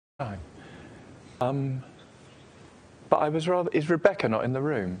But I was rather... Is Rebecca not in the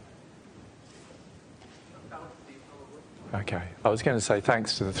room? Okay. I was going to say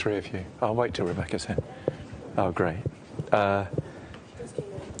thanks to the three of you. I'll wait till Rebecca's in. Oh, great.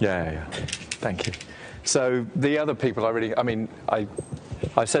 Yeah. Thank you. So the other people I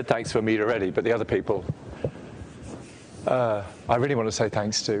said thanks for me already, but the other people, I really want to say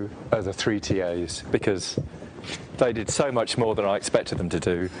thanks to the three TAs, because they did so much more than I expected them to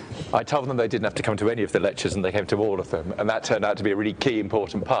do. I told them they didn't have to come to any of the lectures, and they came to all of them, and that turned out to be a really key,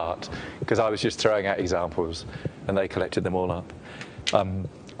 important part, because I was just throwing out examples, and they collected them all up.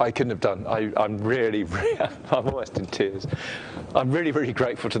 I couldn't have done. I'm really, I'm almost in tears. I'm really, really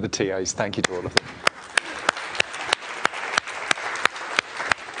grateful to the TAs. Thank you to all of them.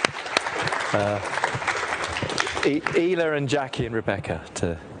 Ela and Jackie and Rebecca,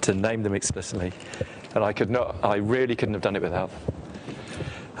 to name them explicitly. And I really couldn't have done it without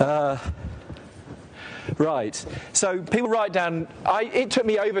them. Right, so people write down, it took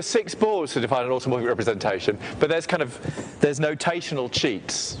me over 6 boards to define an automorphic representation, but there's notational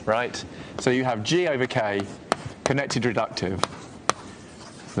cheats, right? So you have G over K, connected reductive,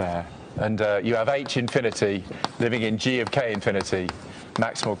 there. And you have H infinity living in G of K infinity,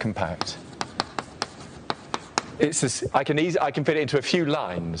 maximal compact. I can fit it into a few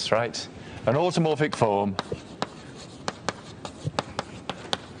lines, right? An automorphic form,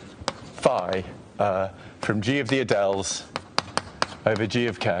 phi, from G of the Adels over G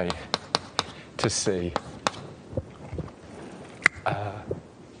of K to C.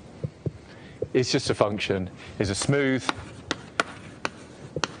 It's just a function, is a smooth,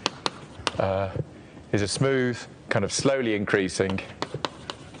 kind of slowly increasing.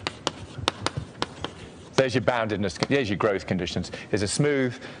 There's your boundedness, there's your growth conditions. Is a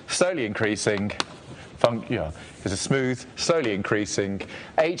smooth, slowly increasing is a smooth, slowly increasing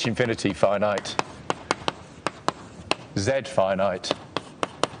H infinity finite, Z finite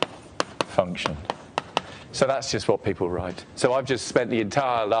function. So that's just what people write. So I've just spent the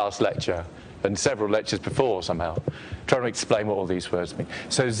entire last lecture and several lectures before somehow trying to explain what all these words mean.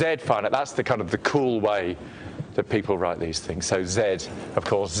 So Z finite, that's the kind of the cool way that people write these things. So Z, of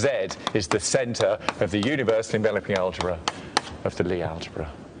course, Z is the center of the universally enveloping algebra of the Lie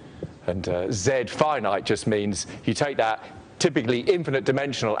algebra. And Z finite just means you take that typically infinite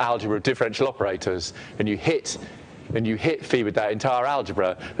dimensional algebra of differential operators and you hit phi with that entire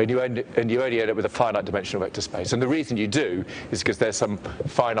algebra, and you only end up with a finite dimensional vector space. And the reason you do is because there's some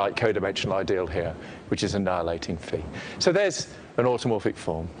finite codimensional ideal here, which is annihilating phi. So there's an automorphic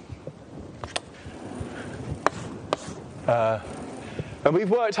form. And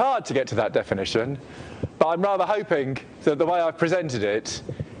we've worked hard to get to that definition, but I'm rather hoping that the way I've presented it,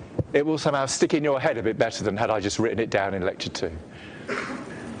 it will somehow stick in your head a bit better than had I just written it down in lecture 2.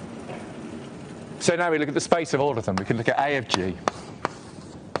 So now we look at the space of all of them. We can look at A of G.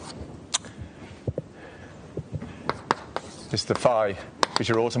 This is the phi, which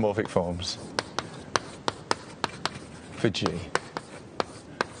are automorphic forms for G.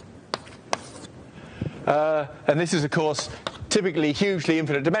 And this is, of course, typically hugely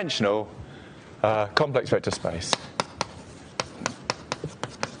infinite dimensional complex vector space.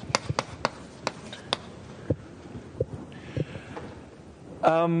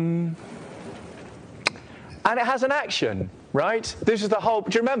 And it has an action, right? This is the whole...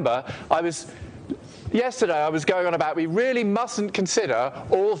 Do you remember? Yesterday I was going on about we really mustn't consider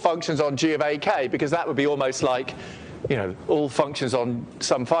all functions on G of AK, because that would be almost like, all functions on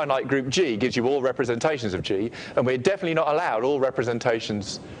some finite group G gives you all representations of G, and we're definitely not allowed all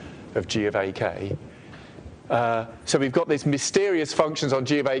representations of G of AK. So we've got these mysterious functions on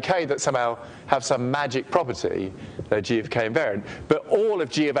G of AK that somehow have some magic property. They're G of K invariant. But all of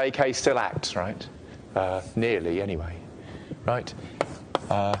G of AK still acts, right? Nearly, anyway. Right?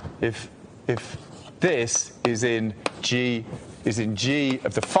 If this is in G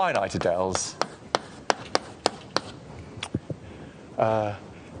of the finite Adels,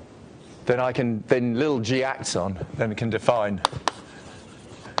 then little g acts on, then it can define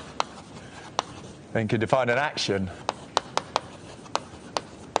an action.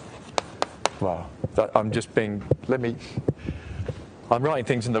 Wow, I'm writing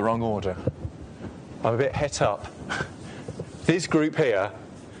things in the wrong order. I'm a bit het up. This group here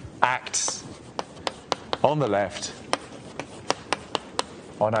acts on the left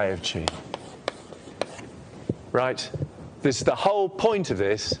on A of G. Right? The whole point of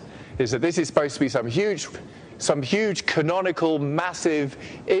this is that this is supposed to be some huge canonical, massive,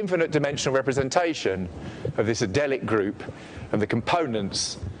 infinite dimensional representation of this adelic group, and the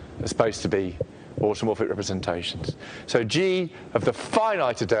components are supposed to be automorphic representations. So G of the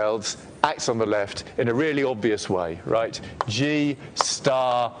finite adels acts on the left in a really obvious way, right? G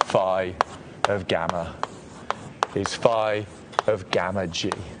star phi of gamma is phi of gamma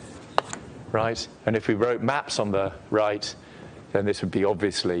G, right? And if we wrote maps on the right, then this would be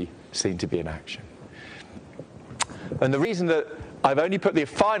obviously seen to be an action. And the reason that I've only put the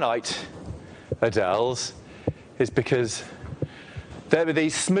finite adels is because there were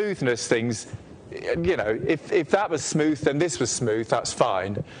these smoothness things. You know, if that was smooth, then this was smooth, that's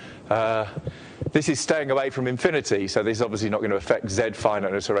fine. This is staying away from infinity, so this is obviously not going to affect Z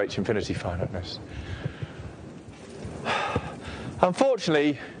finiteness or H infinity finiteness.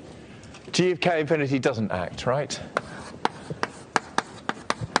 Unfortunately, G of K infinity doesn't act, right?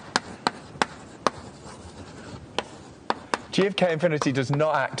 G of K infinity does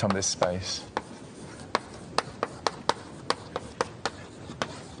not act on this space.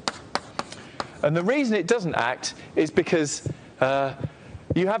 And the reason it doesn't act is because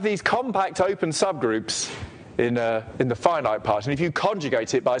you have these compact open subgroups in the finite part, and if you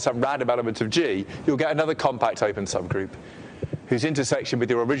conjugate it by some random element of G, you'll get another compact open subgroup whose intersection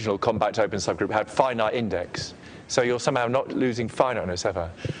with your original compact open subgroup had finite index. So you're somehow not losing finiteness ever.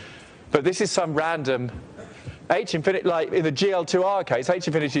 But this is some random H infinity, like in the GL2R case, H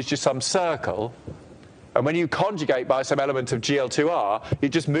infinity is just some circle. And when you conjugate by some element of GL2R, it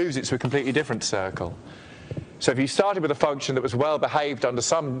just moves it to a completely different circle. So if you started with a function that was well behaved under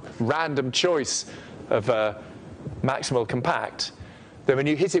some random choice of maximal compact, then when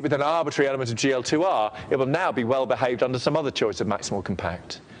you hit it with an arbitrary element of GL2R, it will now be well behaved under some other choice of maximal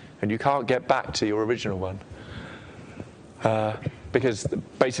compact. And you can't get back to your original one. Because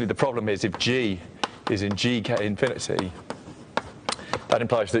basically the problem is if G is in GK infinity, that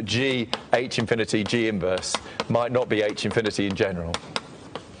implies that G, H infinity, G inverse might not be H infinity in general.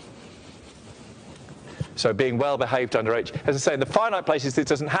 So being well behaved under H, as I say, in the finite places this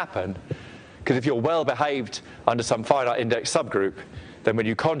doesn't happen, because if you're well behaved under some finite index subgroup, then when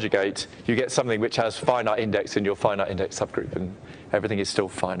you conjugate, you get something which has finite index in your finite index subgroup, and everything is still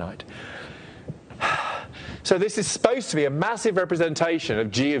finite. So this is supposed to be a massive representation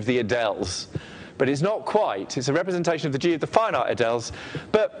of G of the adels. But it's not quite. It's a representation of the G of the finite adels.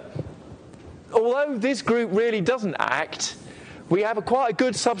 But although this group really doesn't act, we have quite a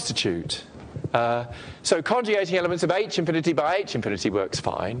good substitute. So conjugating elements of H infinity by H infinity works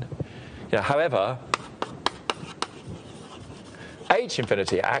fine. You know, however, H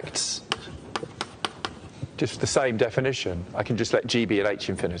infinity acts just the same definition. I can just let G be an H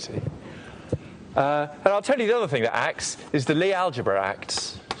infinity. And I'll tell you the other thing that acts is the Lie algebra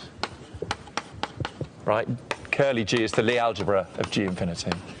acts. Right? Curly G is the Lie algebra of G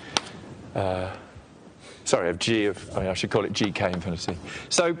infinity. Sorry, of G of, I should call it GK infinity.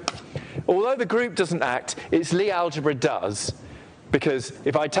 So, although the group doesn't act, its Lie algebra does, because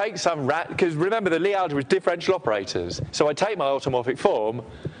if I take some, because remember the Lie algebra is differential operators. So I take my automorphic form,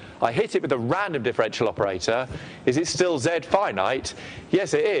 I hit it with a random differential operator. Is it still Z finite?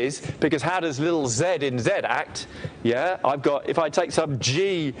 Yes, it is, because how does little z in Z act? Yeah, I've got, if I take some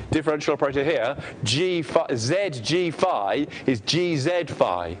G differential operator here, G phi, Z G phi is GZ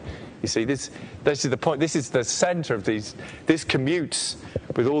phi. You see, this is the point. This is the center of these. This commutes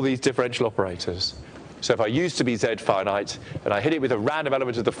with all these differential operators. So if I used to be Z finite, and I hit it with a random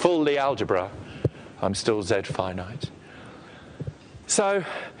element of the full Lie algebra, I'm still Z finite. So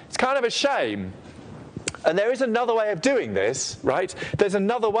it's kind of a shame. And there is another way of doing this, right? There's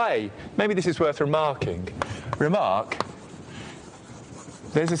another way. Maybe this is worth remarking. Remark,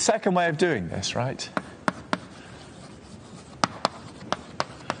 there's a second way of doing this, right?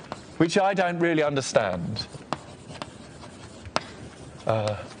 Which I don't really understand.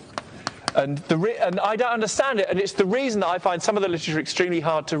 And I don't understand it, and it's the reason that I find some of the literature extremely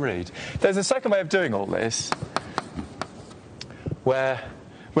hard to read. There's a second way of doing all this, where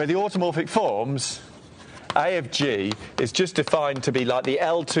the automorphic forms, A of G, is just defined to be like the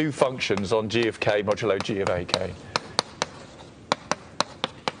L2 functions on G of K modulo G of AK.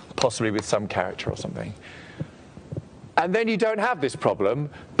 Possibly with some character or something. And then you don't have this problem,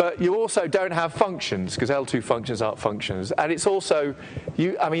 but you also don't have functions, because L2 functions aren't functions. And it's also,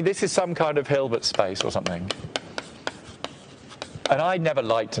 this is some kind of Hilbert space or something. And I never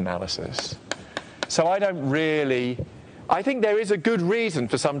liked analysis. So I don't really, I think there is a good reason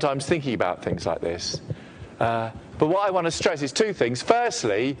for sometimes thinking about things like this. But what I want to stress is two things.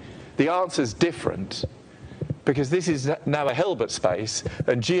 Firstly, the answer's different, because this is now a Hilbert space,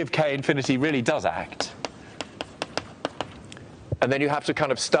 and G of K infinity really does act. And then you have to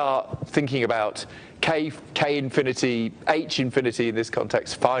kind of start thinking about K infinity, H infinity in this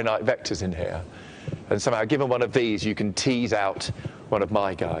context, finite vectors in here. and somehow given one of these, you can tease out one of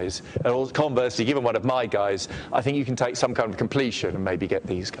my guys. And also, conversely, given one of my guys, I think you can take some kind of completion and maybe get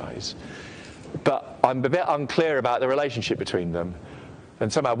these guys. But I'm a bit unclear about the relationship between them.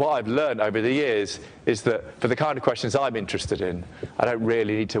 And somehow what I've learned over the years is that for the kind of questions I'm interested in, I don't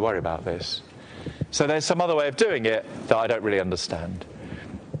really need to worry about this. So there's some other way of doing it that I don't really understand.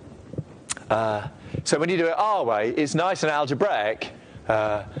 So when you do it our way, it's nice and algebraic,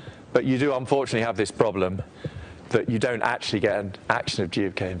 but you do unfortunately have this problem that you don't actually get an action of g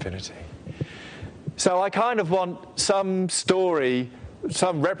of k infinity. So I kind of want some story,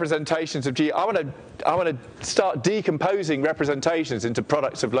 some representations of g. I want to start decomposing representations into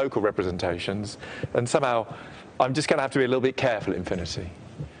products of local representations, and somehow I'm just going to have to be a little bit careful at infinity,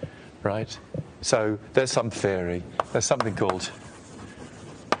 right? So there's some theory. There's something called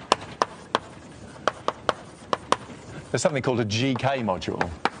a GK module.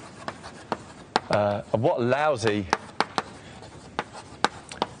 And what lousy...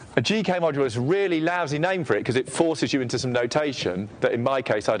 A GK module is a really lousy name for it because it forces you into some notation that in my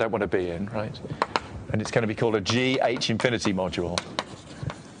case I don't want to be in, right? And it's going to be called a GH infinity module.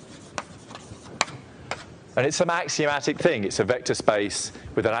 And it's some axiomatic thing. It's a vector space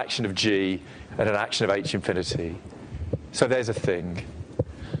with an action of G and an action of H infinity. So there's a thing.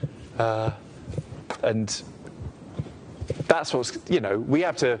 And that's what's, we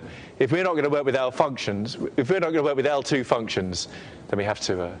have to, if we're not going to work with L functions, if we're not going to work with L2 functions, then we have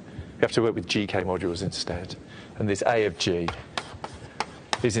to work with GK modules instead. And this A of G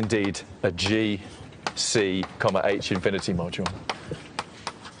is indeed a G, C, H infinity module.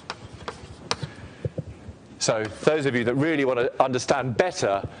 So those of you that really want to understand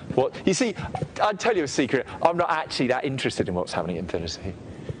better what... You see, I'll tell you a secret. I'm not actually that interested in what's happening at infinity.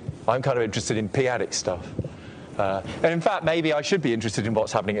 I'm kind of interested in p-adic stuff. And in fact, maybe I should be interested in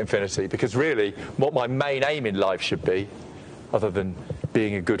what's happening at infinity, because really what my main aim in life should be, other than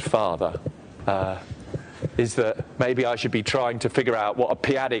being a good father, is that maybe I should be trying to figure out what a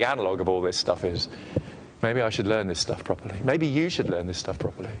p-adic analog of all this stuff is. Maybe I should learn this stuff properly. Maybe you should learn this stuff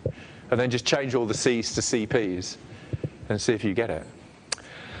properly. And then just change all the C's to CP's and see if you get it.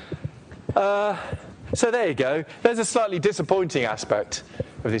 So there you go. There's a slightly disappointing aspect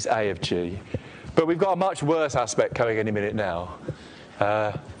of this A of G. But we've got a much worse aspect coming any minute now.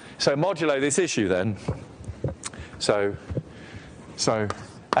 So modulo this issue then. So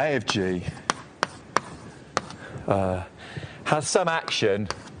A of G has some action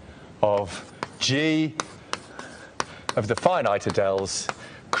of G of the finite adels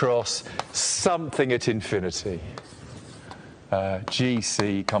cross something at infinity.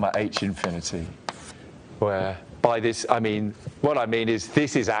 GC, H infinity. Where by this, what I mean is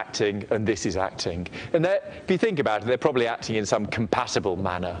this is acting and this is acting. And if you think about it, they're probably acting in some compatible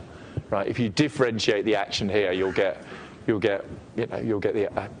manner, right? If you differentiate the action here, you'll get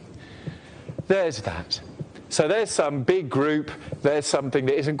the. There's that. So there's some big group. There's something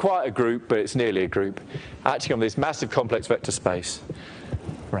that isn't quite a group, but it's nearly a group, acting on this massive complex vector space,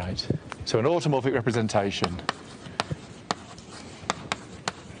 right? So an automorphic representation.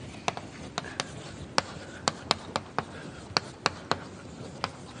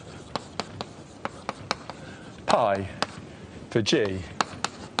 Pi for G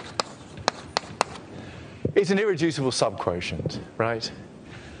is an irreducible subquotient, right?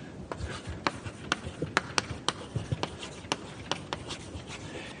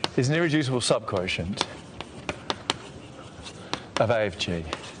 It's an irreducible subquotient of A of G.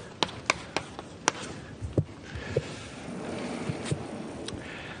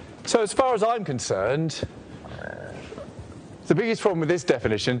 So as far as I'm concerned, the biggest problem with this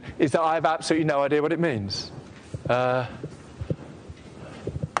definition is that I have absolutely no idea what it means.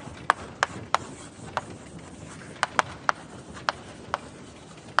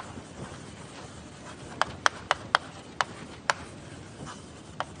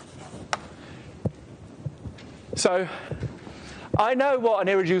 So I know what an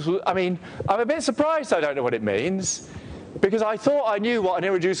irreducible... I'm a bit surprised I don't know what it means, because I thought I knew what an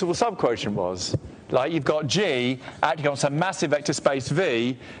irreducible subquotient was. Like you've got G acting on some massive vector space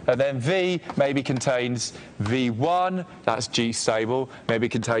V, and then V maybe contains V1, that's G stable, maybe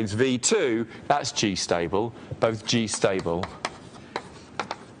contains V2, that's G stable, both G stable.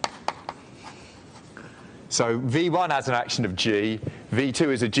 So V1 has an action of G,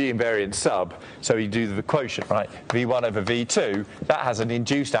 V2 is a G invariant sub, so you do the quotient, right? V1 over V2, that has an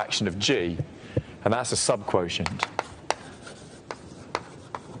induced action of G, and that's a subquotient.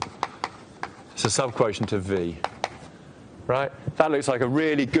 It's a subquotient of V, right? That looks like a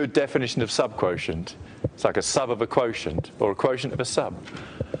really good definition of subquotient. It's like a sub of a quotient, or a quotient of a sub.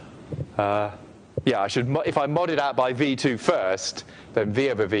 Yeah, yeah, if I mod it out by V2 first, then V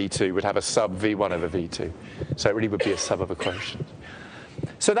over V2 would have a sub V1 over V2. So it really would be a sub of a quotient.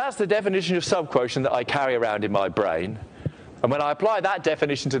 So that's the definition of subquotient that I carry around in my brain. And when I apply that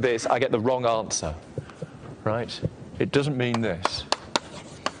definition to this, I get the wrong answer, right? It doesn't mean this.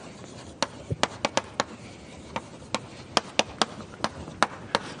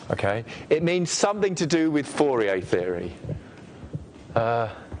 Okay? It means something to do with Fourier theory.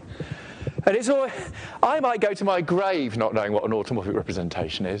 And it's all, I might go to my grave not knowing what an automorphic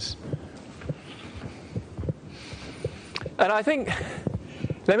representation is. And I think,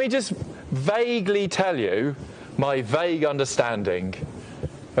 let me just vaguely tell you my vague understanding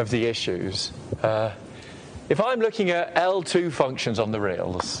of the issues. If I'm looking at L2 functions on the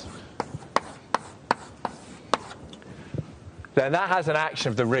reals, then that has an action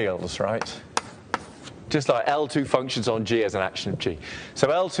of the reals, right? Just like L2 functions on G as an action of G. So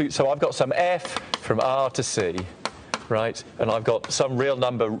L2, so I've got some f from R to C, right? And I've got some real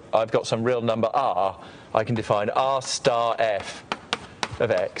number R. I can define R star f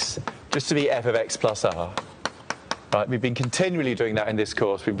of x just to be f of x plus R. Right? We've been continually doing that in this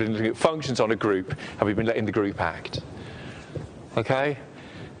course. We've been looking at functions on a group, and we've been letting the group act. Okay?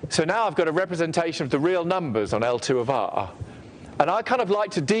 So now I've got a representation of the real numbers on L2 of R. And I kind of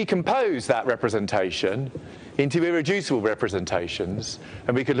like to decompose that representation into irreducible representations.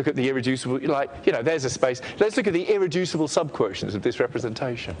 And we could look at the irreducible, like, you know, there's a space. Let's look at the irreducible subquotients of this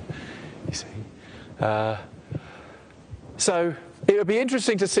representation, you see. So it would be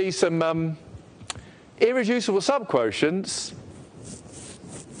interesting to see some irreducible subquotients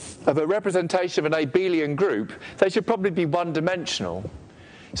of a representation of an abelian group. They should probably be one-dimensional.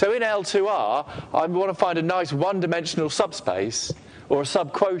 So in L2R, I want to find a nice one-dimensional subspace or a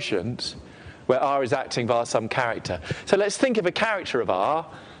subquotient where R is acting via some character. So let's think of a character of R.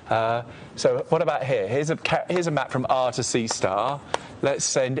 So what about here? Here's a map from R to C star. Let's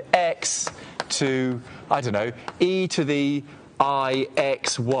send X to, I don't know, e to the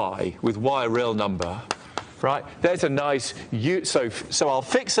IXY, with Y a real number. Right? There's a nice, so I'll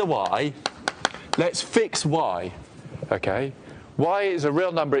fix a Y. Let's fix Y. Okay? Y is a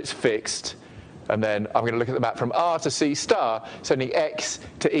real number, it's fixed, and then I'm going to look at the map from R to C star, sending X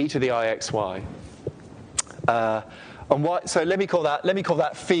to e to the IXY. And y, so let me call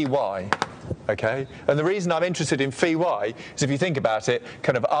that phi Y, okay? And the reason I'm interested in phi Y is, if you think about it,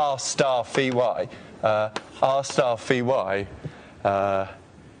 kind of R star phi Y. R star phi Y.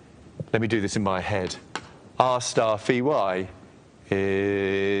 Let me do this in my head. R star phi Y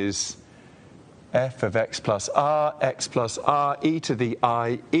is f of x plus r e to the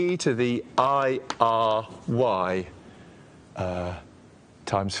I r y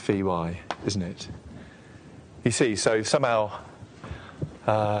times phi y, isn't it? You see, so somehow,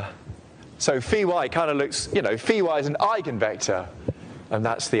 so phi y kind of looks, you know, phi y is an eigenvector, and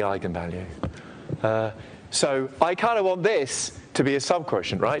that's the eigenvalue. So I kind of want this to be a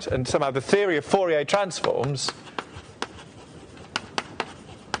subquotient, right? And somehow the theory of Fourier transforms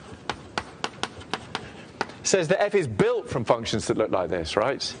says that f is built from functions that look like this,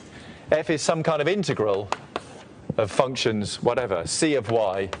 right? F is some kind of integral of functions, whatever, c of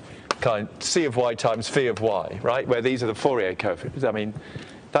y times phi of y, right? Where these are the Fourier coefficients. I mean,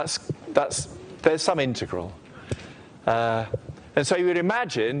 there's some integral. And so you would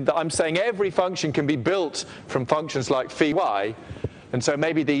imagine that I'm saying every function can be built from functions like phi y, and so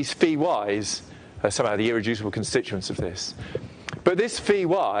maybe these phi y's are somehow the irreducible constituents of this. But this phi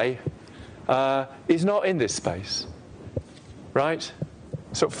y is not in this space, right?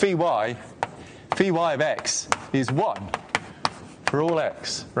 So phi y of x is 1 for all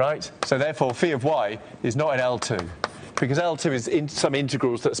x, right? So therefore phi of y is not in L2, because L2 is in some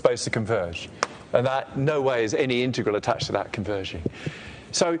integrals that are supposed to converge, and that no way is any integral attached to that converging.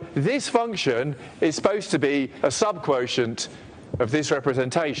 So this function is supposed to be a subquotient of this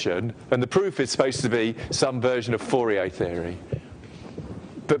representation, and the proof is supposed to be some version of Fourier theory.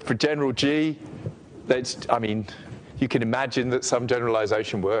 But for general G, I mean, you can imagine that some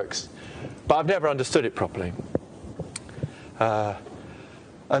generalization works, but I've never understood it properly.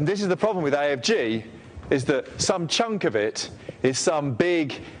 And this is the problem with A of G, is that some chunk of it is some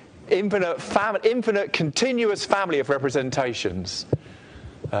big infinite continuous family of representations,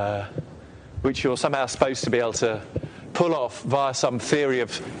 which you're somehow supposed to be able to pull off via some theory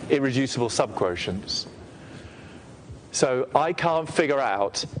of irreducible subquotients. So I can't figure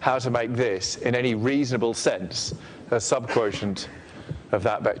out how to make this, in any reasonable sense, a subquotient of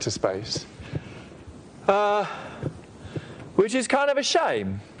that vector space. Which is kind of a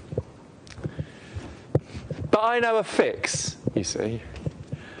shame. But I know a fix, you see.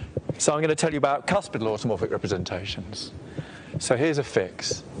 So I'm going to tell you about cuspidal automorphic representations. So here's a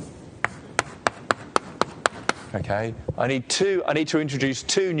fix. Okay, I need to introduce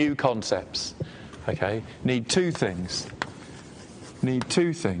two new concepts. Okay, need two things.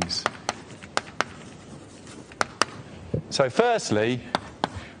 So firstly,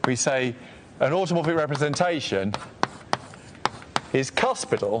 we say an automorphic representation is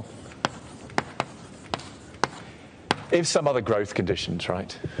cuspidal if some other growth conditions,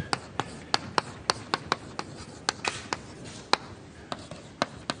 right?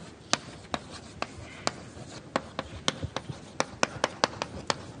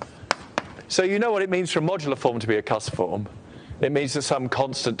 So you know what it means for a modular form to be a cusp form. It means that some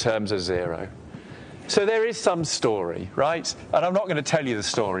constant terms are 0. So there is some story, right? And I'm not going to tell you the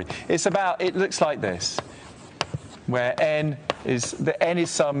story. It looks like this, where n is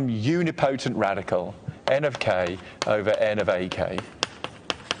some unipotent radical, n of k over n of ak.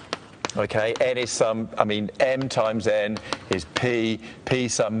 Okay, n is m times n is p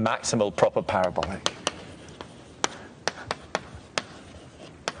some maximal proper parabolic.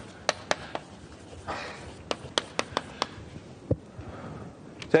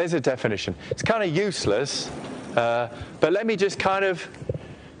 There's a definition. It's kind of useless, but let me just kind of...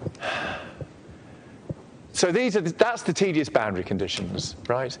 So that's the tedious boundary conditions,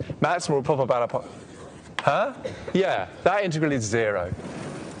 right? Maximal proper parabolic. Huh? Yeah, that integral is 0.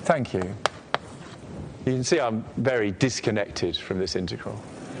 Thank you. You can see I'm very disconnected from this integral.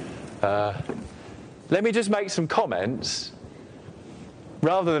 Let me just make some comments.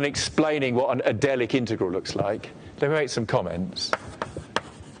 Rather than explaining what an adelic integral looks like, let me make some comments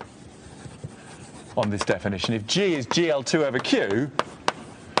on this definition. If G is GL2 over Q,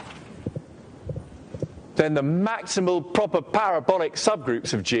 then the maximal proper parabolic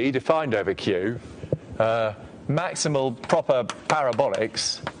subgroups of G defined over Q, maximal proper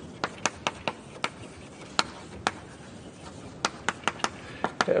parabolics,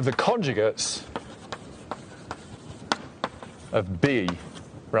 of the conjugates of B,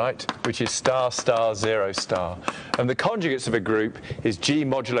 right, which is star, star, 0, star. And the conjugates of a group is G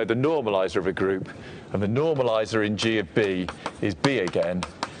modulo the normalizer of a group, and the normalizer in G of B is B again.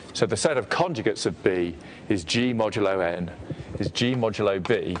 So the set of conjugates of B is G modulo N, is G modulo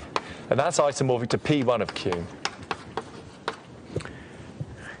B, and that's isomorphic to P1 of Q.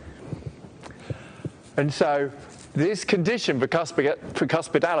 And so this condition for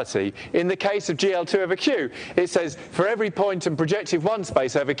cuspidality, in the case of GL2 over Q, it says for every point in projective one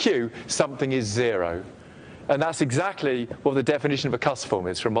space over Q, something is 0. And that's exactly what the definition of a cusp form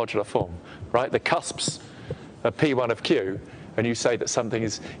is for a modular form, right? The cusps are P1 of Q, and you say that something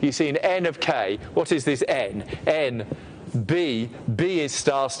is, you see in N of K, what is this N? N, B is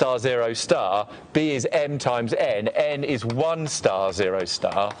star, star, 0, star, B is M times N, N is 1 star, 0,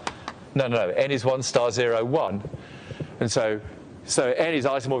 star. No, N is 1 star, 0, 1. And so N is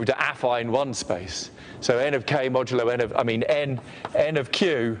isomorphic to affine one space. So N of K modulo N of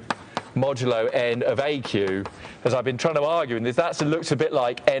Q modulo N of AQ, as I've been trying to argue in this, that looks a bit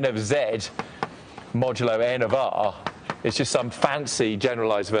like N of Z modulo N of R. It's just some fancy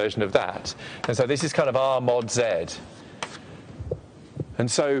generalized version of that. And so this is kind of R mod Z. And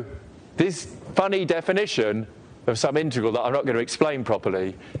so this funny definition of some integral that I'm not going to explain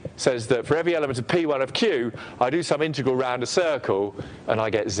properly says that for every element of P1 of Q, I do some integral round a circle and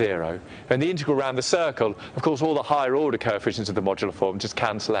I get 0. And the integral round the circle, of course, all the higher order coefficients of the modular form just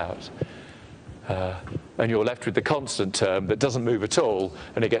cancel out. And you're left with the constant term that doesn't move at all,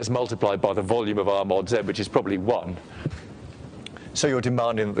 and it gets multiplied by the volume of R mod Z, which is probably 1. So you're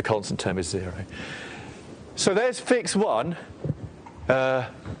demanding that the constant term is 0. So there's fix 1.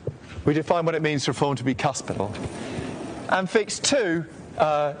 We define what it means for a form to be cuspidal. And fix 2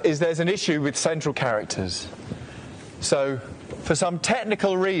 is there's an issue with central characters. So for some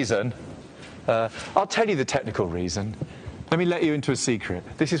technical reason, I'll tell you the technical reason. Let me let you into a secret.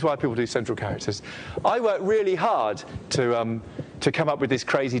 This is why people do central characters. I worked really hard to come up with this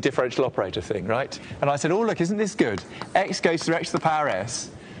crazy differential operator thing, right? And I said, oh, look, isn't this good? X goes through x to the power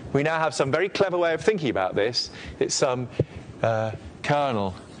s. We now have some very clever way of thinking about this. It's some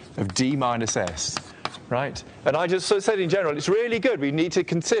kernel of d minus s, right? And I just sort of said in general, it's really good. We need to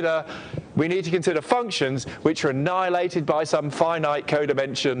consider functions which are annihilated by some finite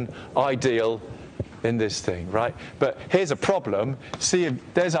codimension ideal in this thing, right? But here's a problem. See,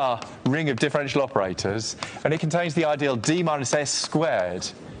 there's our ring of differential operators, and it contains the ideal d minus s squared,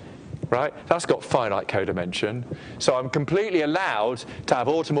 right? That's got finite codimension. So I'm completely allowed to have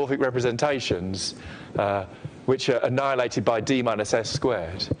automorphic representations which are annihilated by d minus s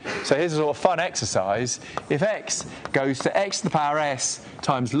squared. So here's a sort of fun exercise. If x goes to x to the power s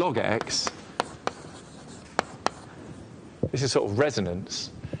times log x, this is sort of resonance.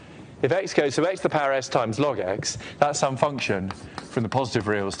 If x goes to x to the power s times log x, that's some function from the positive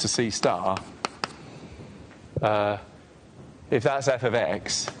reals to c star. If that's f of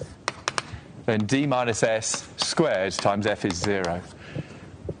x, then d minus s squared times f is 0.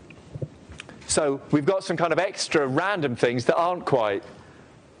 So we've got some kind of extra random things that aren't quite,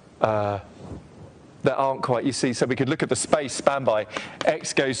 you see. So we could look at the space spanned by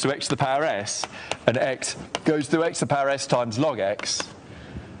x goes to x to the power s, and x goes to x to the power s times log x.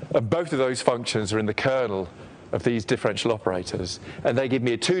 And both of those functions are in the kernel of these differential operators. And they give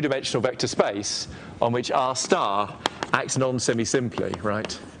me a two-dimensional vector space on which r star acts non-semi-simply,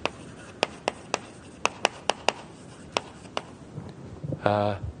 right?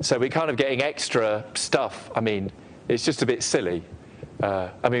 So we're kind of getting extra stuff. I mean, it's just a bit silly.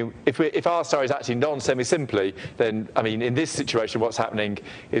 I mean, if r star is actually non-semi-simply, then, I mean, in this situation, what's happening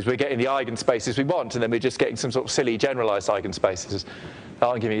is we're getting the eigenspaces we want, and then we're just getting some sort of silly generalized eigenspaces that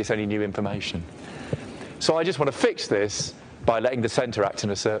aren't giving us any new information. So I just want to fix this by letting the center act in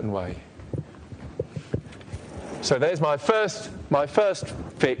a certain way. So there's my first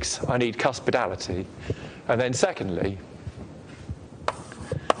fix. I need cuspidality. And then secondly,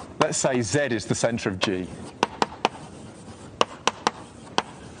 let's say Z is the center of G.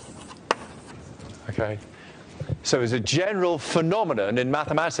 Okay. So as a general phenomenon in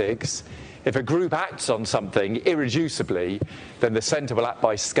mathematics, if a group acts on something irreducibly, then the center will act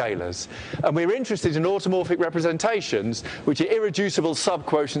by scalars. And we're interested in automorphic representations, which are irreducible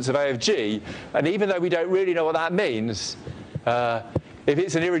subquotients of A of G. And even though we don't really know what that means, if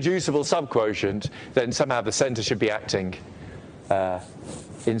it's an irreducible subquotient, then somehow the center should be acting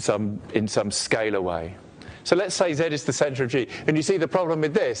in some scalar way. So let's say Z is the center of G. And you see the problem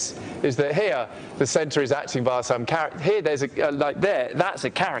with this is that here the center is acting via some character. Here there's that's a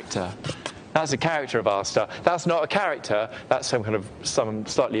character. That's a character of R star. That's not a character. That's some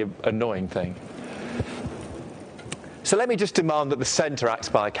slightly annoying thing. So let me just demand that the center acts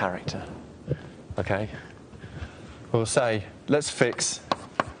by a character. Okay. We'll say let's fix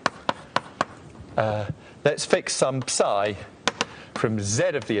some psi from Z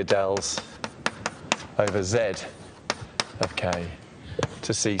of the Adels over Z of K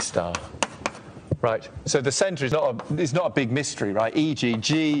to C star. Right, so the center is not a big mystery, right? E.g.,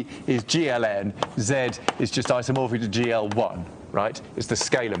 G is GLN, Z is just isomorphic to GL1, right? It's the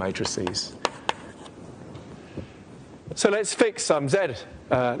scalar matrices. So let's fix some Z.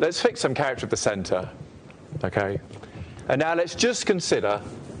 Let's fix some character of the center, okay? And now let's just consider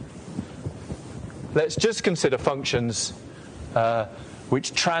functions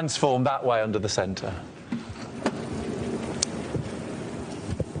which transform that way under the center.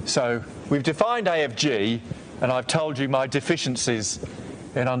 So we've defined A of G, and I've told you my deficiencies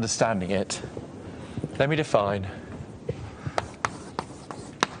in understanding it. Let me define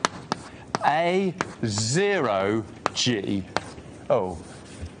A0G,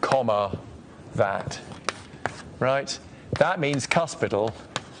 comma, that, right? That means cuspidal.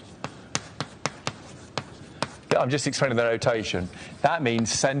 I'm just explaining the notation. That means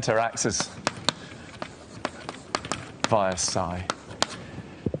center acts as via psi.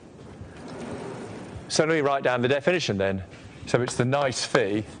 So let me write down the definition then. So it's the nice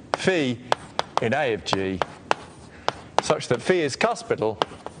phi in A of G, such that phi is cuspidal.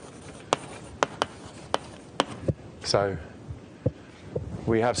 So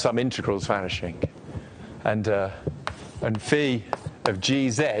we have some integrals vanishing, and phi of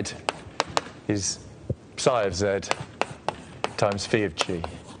GZ is psi of Z times phi of G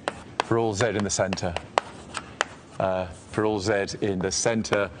for all Z in the center. For all Z in the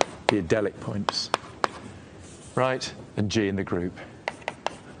center, the adelic points. Right, and G in the group.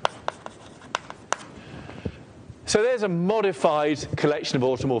 So there's a modified collection of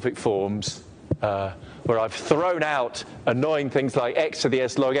automorphic forms where I've thrown out annoying things like x to the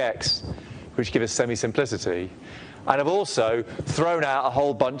s log x, which give us semi-simplicity, and I've also thrown out a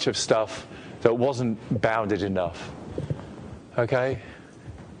whole bunch of stuff that wasn't bounded enough. Okay?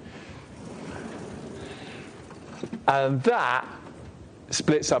 And that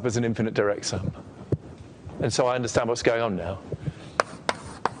splits up as an infinite direct sum. And so I understand what's going on now.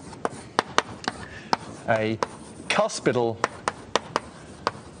 A cuspidal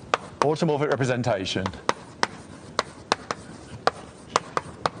automorphic representation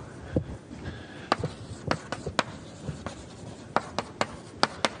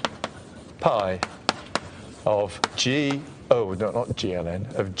pi of G, not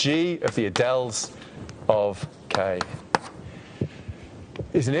GLN, of G of the Adels of K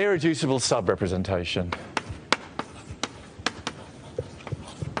is an irreducible subrepresentation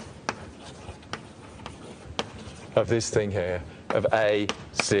of this thing here, of A,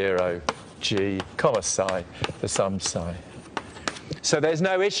 0, G, comma psi, the sum psi. So there's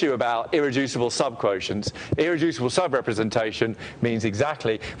no issue about irreducible subquotients. Irreducible subrepresentation means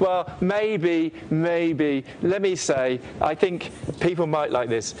exactly, well, maybe, let me say, I think people might like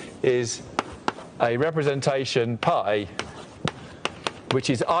this, is a representation pi, which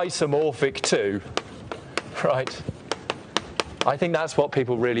is isomorphic to, right? I think that's what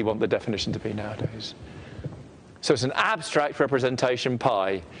people really want the definition to be nowadays. So it's an abstract representation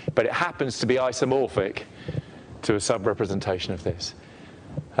pi, but it happens to be isomorphic to a subrepresentation of this.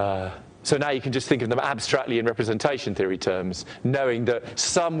 So now you can just think of them abstractly in representation theory terms, knowing that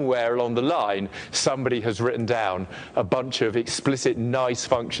somewhere along the line somebody has written down a bunch of explicit nice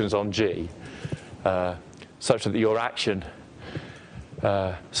functions on G, such that your action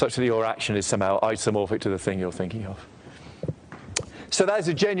is somehow isomorphic to the thing you're thinking of. So that is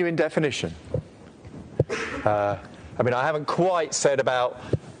a genuine definition. I mean, I haven't quite said about,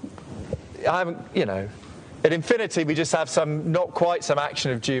 at infinity we just have not quite some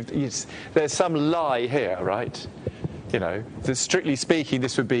action of G. There's some lie here, right? Strictly speaking,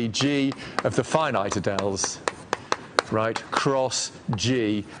 this would be G of the finite adels, right? Cross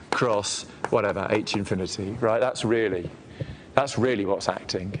G cross whatever, H infinity, right? That's really what's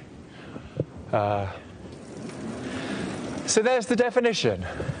acting. So there's the definition.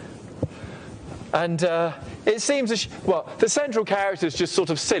 And it seems, the central character is just sort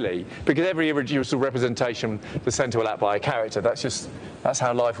of silly, because every irreducible representation, the centre will act by a character. That's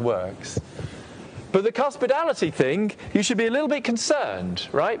how life works. But the cuspidality thing, you should be a little bit concerned,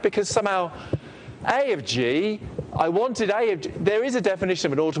 right? Because somehow A of G, I wanted A of G. There is a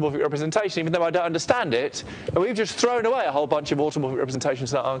definition of an automorphic representation, even though I don't understand it, and we've just thrown away a whole bunch of automorphic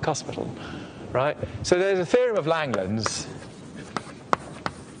representations that aren't cuspidal, right? So there's a theorem of Langlands.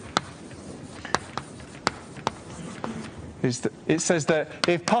 It says that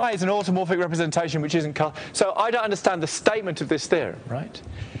if pi is an automorphic representation which isn't so I don't understand the statement of this theorem, right?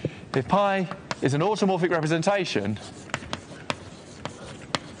 If pi is an automorphic representation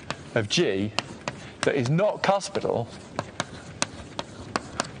of G that is not cuspidal,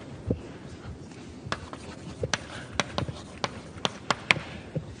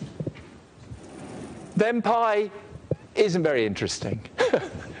 then pi isn't very interesting.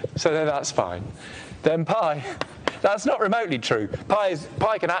 So then that's fine. Then pi, that's not remotely true. Pi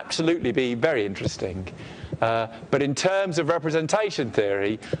can absolutely be very interesting. But in terms of representation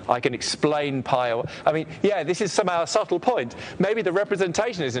theory, I can explain pi. I mean, yeah, this is somehow a subtle point. Maybe the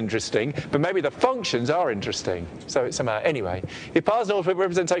representation is interesting, but maybe the functions are interesting. So it's somehow, anyway, if pi is an automorphic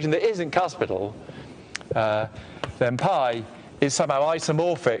representation that isn't cuspidal, then pi is somehow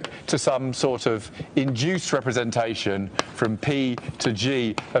isomorphic to some sort of induced representation from P to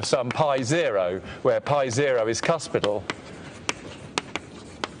G of some pi 0, where pi 0 is cuspidal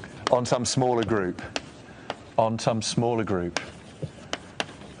on some smaller group.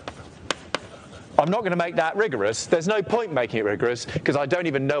 I'm not going to make that rigorous. There's no point making it rigorous, because I don't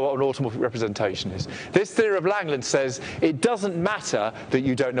even know what an automorphic representation is. This theory of Langlands says it doesn't matter that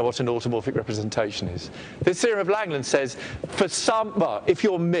you don't know what an automorphic representation is. This theory of Langlands says if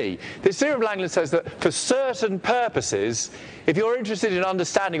you're me, this theory of Langlands says that for certain purposes, if you're interested in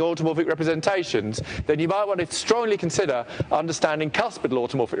understanding automorphic representations, then you might want to strongly consider understanding cuspidal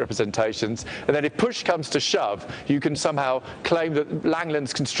automorphic representations, and then if push comes to shove, you can somehow claim that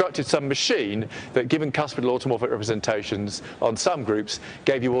Langlands constructed some machine that, given cuspidal automorphic representations on some groups,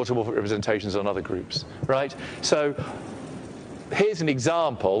 gave you automorphic representations on other groups, right? So here's an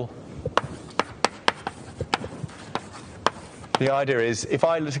example. The idea is, if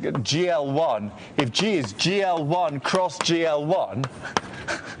I look at GL1, if G is GL1 cross GL1,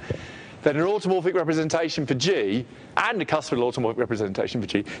 then an automorphic representation for G and a cuspidal automorphic representation for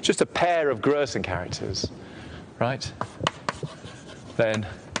G, it's just a pair of Grierson characters, right? Then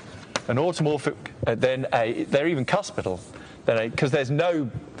an automorphic, they're even cuspidal, because there's no,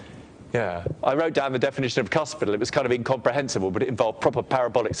 I wrote down the definition of cuspidal. It was kind of incomprehensible, but it involved proper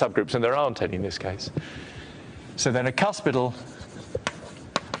parabolic subgroups, and there aren't any in this case. So then a cuspidal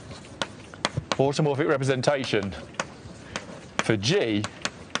automorphic representation for G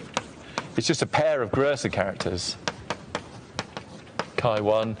is just a pair of Grierson characters,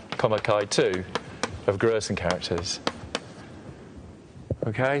 chi1, chi2 of Grierson characters.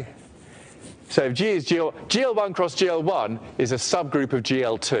 Okay? So if G is GL1 cross GL1 is a subgroup of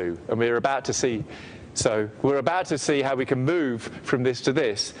GL2, and we're about to see So we're about to see how we can move from this to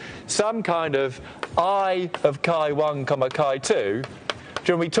this. Some kind of I of chi1, chi2.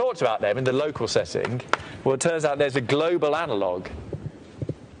 When we talked about them in the local setting, well, it turns out there's a global analogue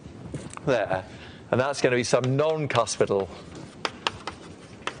there, and that's going to be some non-cuspidal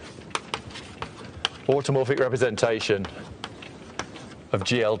automorphic representation of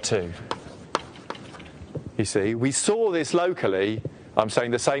GL2. You see, we saw this locally. I'm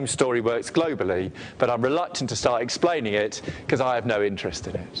saying the same story works globally, but I'm reluctant to start explaining it because I have no interest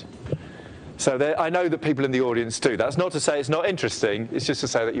in it. So I know that people in the audience do. That's not to say it's not interesting. It's just to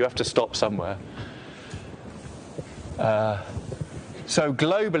say that you have to stop somewhere. So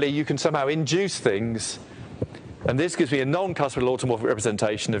globally, you can somehow induce things, and this gives me a non-cuspidal automorphic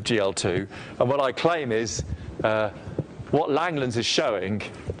representation of GL2. And what I claim is what Langlands is showing,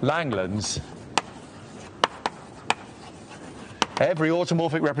 Langlands, every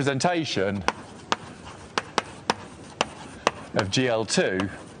automorphic representation of GL2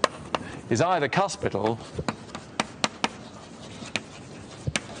 is either cuspidal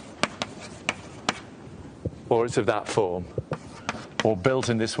or it's of that form, or built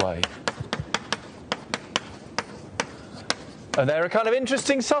in this way. And there are kind of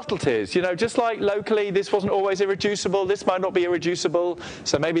interesting subtleties. You know, just like locally, this wasn't always irreducible. This might not be irreducible.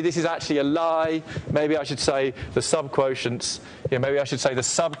 So maybe this is actually a lie. Maybe I should say the subquotients. Yeah, maybe I should say the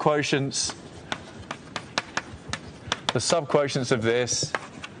subquotients. The subquotients of this,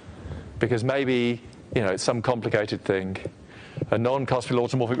 because maybe, you know, it's some complicated thing. A non-cuspidal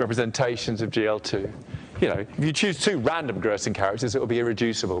automorphic representations of GL2. You know, if you choose two random Gerson characters, it will be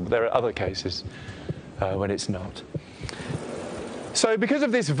irreducible. But there are other cases when it's not. So because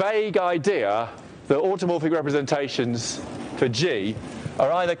of this vague idea that automorphic representations for G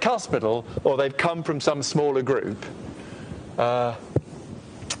are either cuspidal or they've come from some smaller group,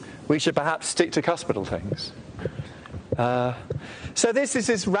 we should perhaps stick to cuspidal things. So this is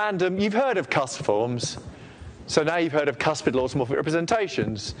this random, you've heard of cusp forms, so now you've heard of cuspidal automorphic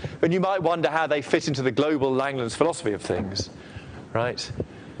representations, and you might wonder how they fit into the global Langlands philosophy of things, right?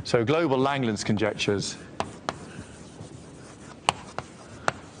 So global Langlands conjectures.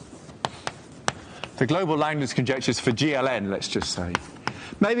 The global Langlands conjectures for GLN, let's just say.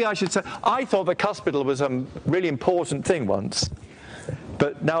 Maybe I should say, I thought that cuspidal was a really important thing once.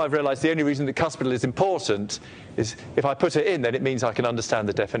 But now I've realized the only reason that cuspidal is important is if I put it in, then it means I can understand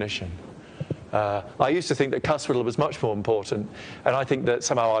the definition. I used to think that cuspidal was much more important, and I think that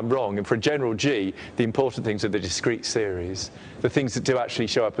somehow I'm wrong. And for a general G, the important things are the discrete series, the things that do actually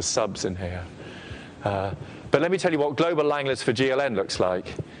show up as subs in here. But let me tell you what global Langlands for GLN looks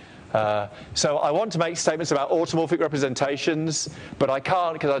like. So I want to make statements about automorphic representations, but I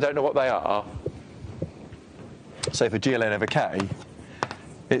can't because I don't know what they are. So for GLN over K,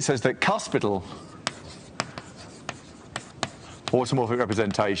 it says that cuspidal automorphic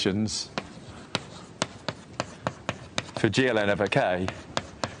representations for GLN over K.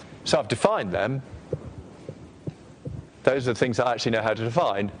 So I've defined them. Those are the things I actually know how to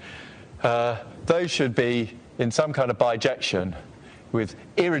define. Those should be in some kind of bijection with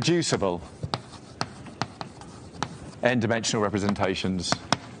irreducible n-dimensional representations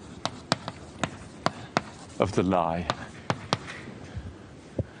of the lie.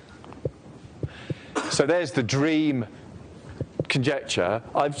 So there's the dream conjecture.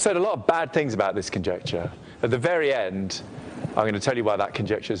 I've said a lot of bad things about this conjecture. At the very end, I'm going to tell you why that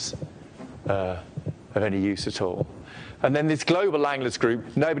conjecture's of any use at all. And then this global Langlands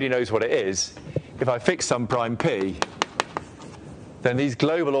group, nobody knows what it is. If I fix some prime P, then these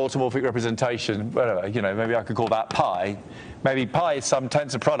global automorphic representation, whatever, you know, maybe I could call that pi. Maybe pi is some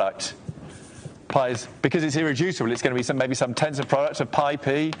tensor product. Pi is, because it's irreducible, it's going to be maybe some tensor product of pi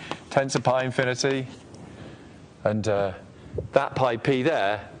p, tensor pi infinity. And that pi p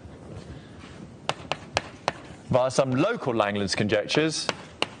there, via some local Langlands conjectures,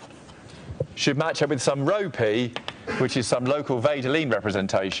 should match up with some rho p, which is some local Wedelin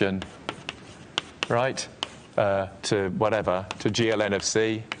representation, right? To whatever, to GLN of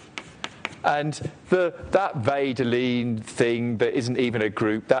C. And that Wedelin thing that isn't even a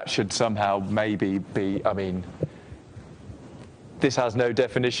group, that should somehow maybe be, I mean, this has no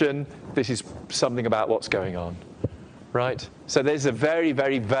definition. This is something about what's going on, right? So there's a very,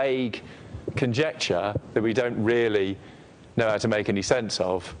 very vague conjecture that we don't really know how to make any sense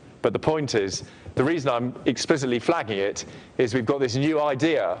of. But the point is, the reason I'm explicitly flagging it is we've got this new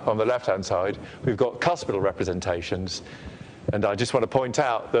idea on the left-hand side. We've got cuspidal representations. And I just want to point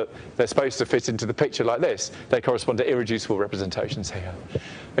out that they're supposed to fit into the picture like this. They correspond to irreducible representations here.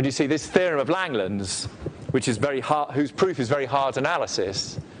 And you see this theorem of Langlands, which is very hard, whose proof is very hard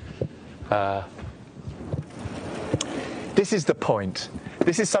analysis, this is the point.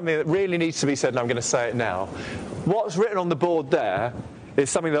 This is something that really needs to be said, and I'm going to say it now. What's written on the board there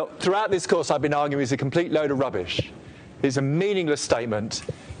is something that throughout this course I've been arguing is a complete load of rubbish. It's a meaningless statement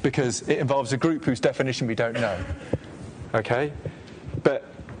because it involves a group whose definition we don't know. Okay? But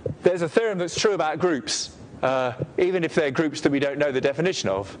there's a theorem that's true about groups, even if they're groups that we don't know the definition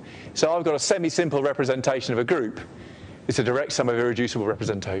of. So I've got a semi-simple representation of a group. It's a direct sum of irreducible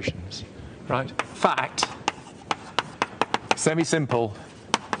representations. Right? Fact. Semi-simple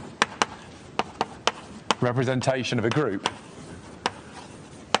representation of a group.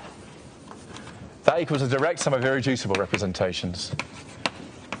 That equals a direct sum of irreducible representations.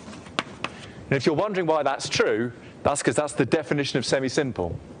 And if you're wondering why that's true, that's because that's the definition of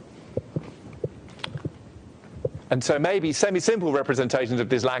semi-simple. And so maybe semi-simple representations of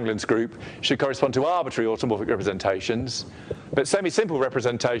this Langlands group should correspond to arbitrary automorphic representations, but semi-simple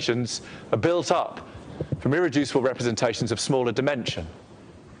representations are built up from irreducible representations of smaller dimension,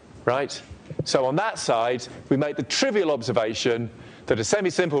 right? So on that side, we make the trivial observation that a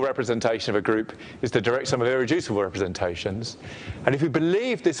semi-simple representation of a group is the direct sum of irreducible representations. And if we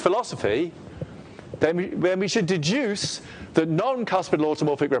believe this philosophy, then we should deduce that non-cuspidal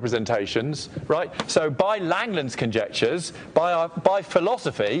automorphic representations, right? So by Langlands conjectures, by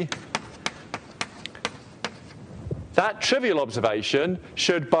philosophy, that trivial observation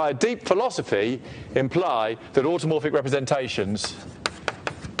should, by a deep philosophy, imply that automorphic representations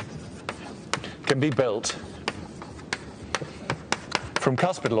can be built from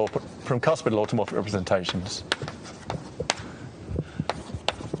cuspidal automorphic representations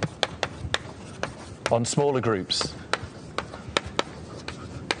on smaller groups.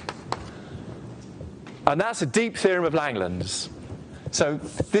 And that's a deep theorem of Langlands. So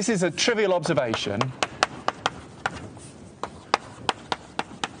this is a trivial observation.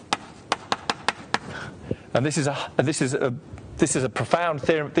 And this is a profound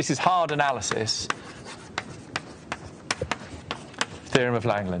theorem. This is hard analysis. Theorem of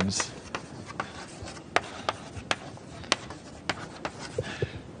Langlands.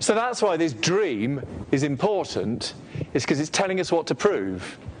 So that's why this dream is important, is because it's telling us what to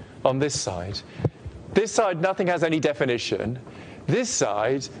prove on this side. This side, nothing has any definition. This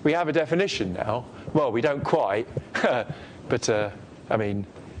side, we have a definition now. Well, we don't quite, but I mean,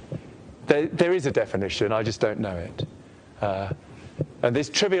 there is a definition, I just don't know it. And this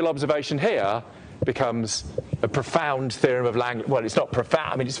trivial observation here becomes a profound theorem of Langlands. Well, it's not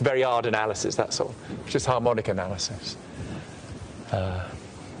profound, I mean, it's very hard analysis, that's all. It's just harmonic analysis.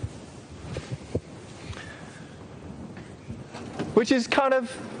 Which is kind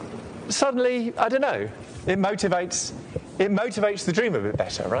of suddenly, I don't know, it motivates the dream a bit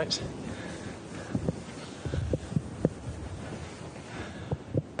better, right?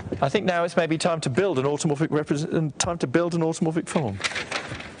 I think now it's maybe time to build an automorphic form.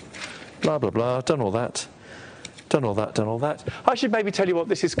 Blah blah blah. Done all that. I should maybe tell you what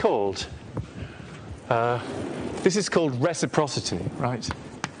this is called. This is called reciprocity, right?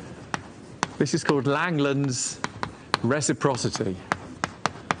 This is called Langlands reciprocity.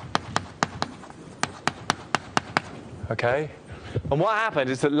 Okay? And what happened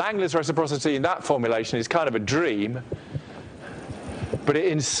is that Langlands reciprocity in that formulation is kind of a dream, but it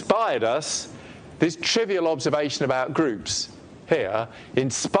inspired us, this trivial observation about groups here,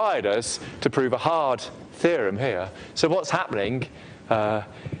 inspired us to prove a hard theorem here. So what's happening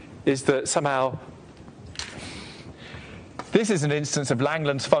is that somehow this is an instance of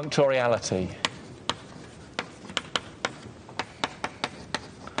Langlands functoriality.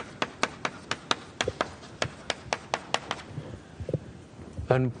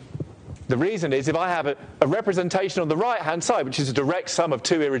 And the reason is if I have a representation on the right-hand side, which is a direct sum of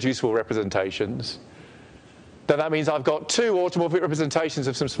two irreducible representations, then that means I've got two automorphic representations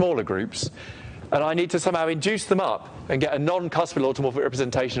of some smaller groups, and I need to somehow induce them up and get a non-cuspidal automorphic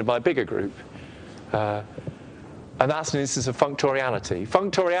representation of my bigger group. And that's an instance of functoriality.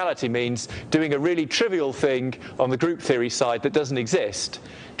 Functoriality means doing a really trivial thing on the group theory side that doesn't exist,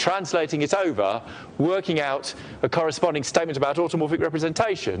 translating it over, working out a corresponding statement about automorphic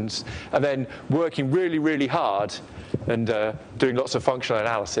representations, and then working really, really hard and doing lots of functional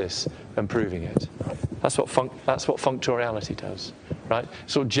analysis and proving it. That's what functoriality does, right?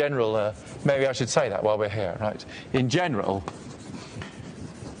 Sort of general, maybe I should say that while we're here, right? In general,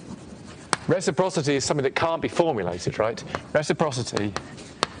 reciprocity is something that can't be formulated, right? Reciprocity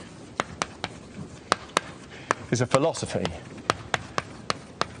is a philosophy,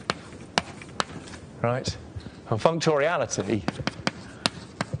 right? And functoriality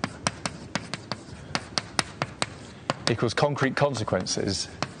equals concrete consequences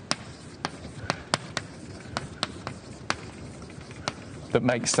that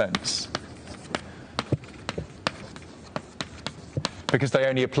make sense. Because they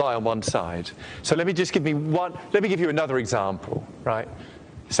only apply on one side. So let me give you another example, right?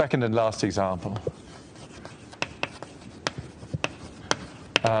 Second and last example.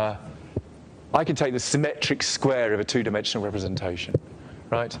 I can take the symmetric square of a two-dimensional representation,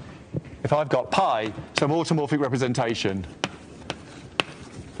 right? If I've got pi, some automorphic representation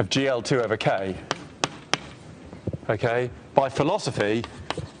of GL2 over K, okay, by philosophy,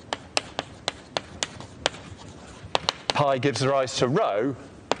 pi gives rise to rho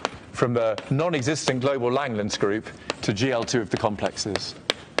from the non-existent global Langlands group to GL2 of the complexes.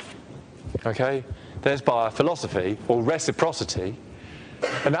 Okay? There's by philosophy, or reciprocity.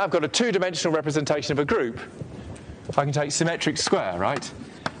 And now I've got a two-dimensional representation of a group. I can take symmetric square, right?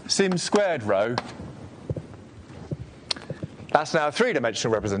 Sim squared rho. That's now a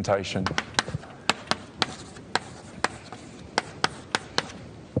three-dimensional representation.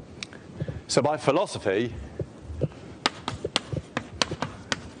 So by philosophy,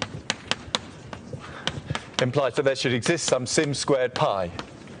 implies that there should exist some sim squared pi.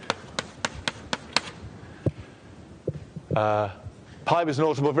 Pi was an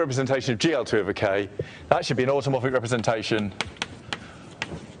automorphic representation of GL2 over K. That should be an automorphic representation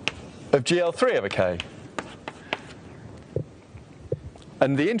of GL3 over K.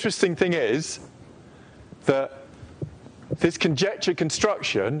 And the interesting thing is that this conjecture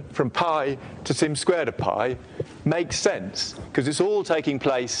construction from pi to sim squared of pi makes sense, because it's all taking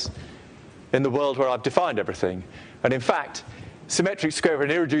place in the world where I've defined everything. And in fact, symmetric square of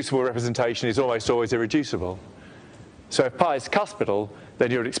an irreducible representation is almost always irreducible. So if pi is cuspidal,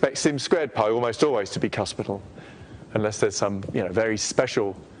 then you would expect sim squared pi almost always to be cuspidal, unless there's some very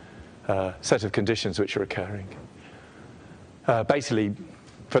special set of conditions which are occurring. Basically,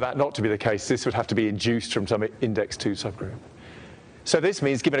 for that not to be the case, this would have to be induced from some index 2 subgroup. So this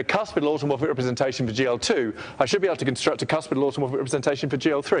means, given a cuspidal automorphic representation for GL2, I should be able to construct a cuspidal automorphic representation for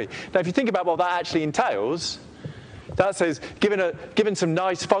GL3. Now, if you think about what that actually entails, that says, given some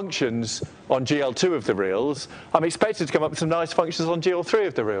nice functions on GL2 of the reals, I'm expected to come up with some nice functions on GL3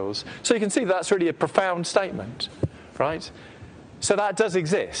 of the reals. So you can see that's really a profound statement, right? So that does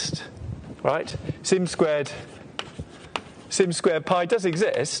exist, right? Sim squared pi does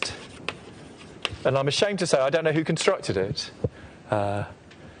exist, and I'm ashamed to say I don't know who constructed it. But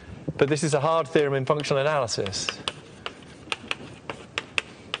this is a hard theorem in functional analysis.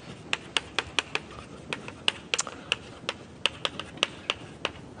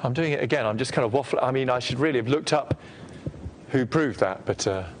 I'm doing it again. I'm just kind of waffling. I mean, I should really have looked up who proved that, but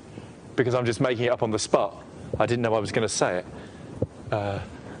because I'm just making it up on the spot, I didn't know I was going to say it.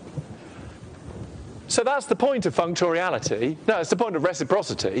 So that's the point of functoriality. No, it's the point of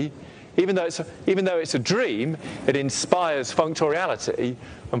reciprocity. Even though it's a dream, it inspires functoriality,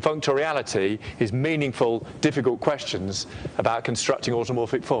 and functoriality is meaningful, difficult questions about constructing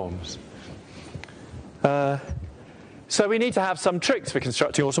automorphic forms. So we need to have some tricks for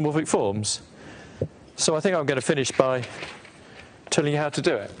constructing automorphic forms. So I think I'm going to finish by telling you how to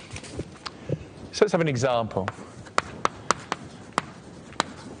do it. So let's have an example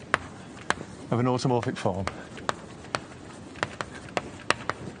of an automorphic form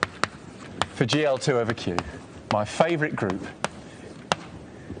for GL2 over Q, my favourite group.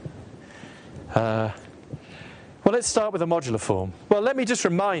 Well, let's start with a modular form. Well, let me just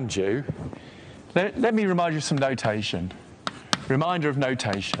remind you, let me remind you of some notation. Reminder of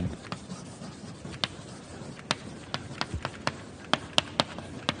notation.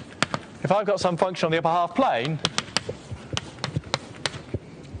 If I've got some function on the upper half plane,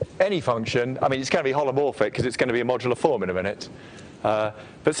 any function, I mean, it's going to be holomorphic because it's going to be a modular form in a minute. But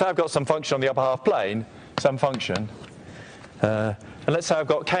say I've got some function on the upper half plane, some function, and let's say I've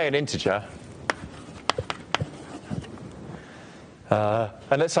got k an integer, and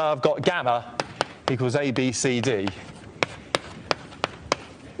let's say I've got gamma equals a, b, c, d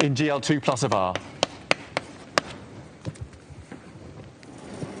in GL2 plus of r.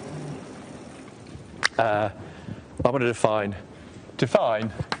 I want to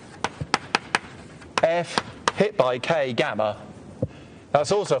define f hit by k gamma.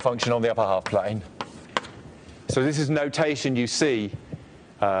 That's also a function on the upper half plane. So this is notation you see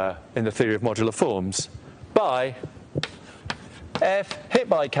in the theory of modular forms. By f hit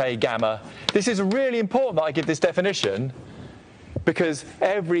by k gamma. This is really important that I give this definition because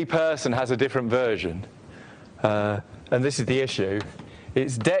every person has a different version. And this is the issue.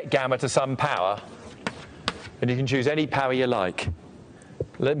 It's det gamma to some power. And you can choose any power you like.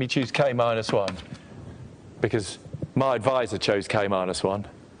 Let me choose k minus 1 because my advisor chose k minus 1.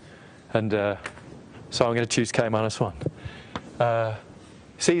 And so I'm going to choose k minus 1.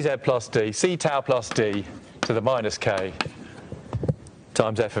 Cz plus d, C tau plus d to the minus k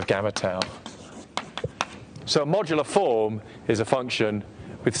times f of gamma tau. So a modular form is a function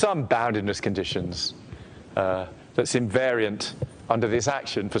with some boundedness conditions that's invariant under this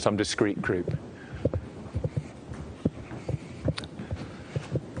action for some discrete group.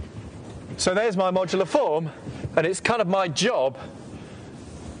 So there's my modular form, and it's kind of my job,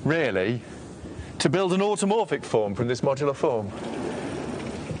 really, to build an automorphic form from this modular form.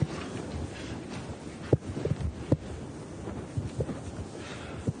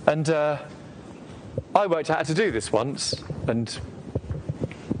 And I worked out how to do this once and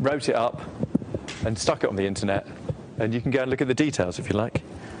wrote it up and stuck it on the internet, and you can go and look at the details if you like.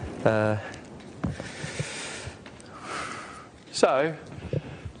 So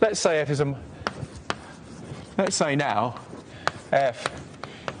let's say let's say now f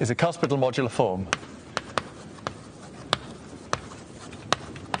is a cuspidal modular form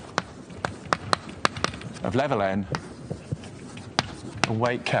of level n and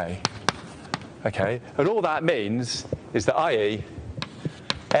weight k. Okay, and all that means is that i.e.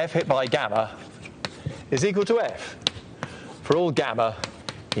 f hit by gamma is equal to f for all gamma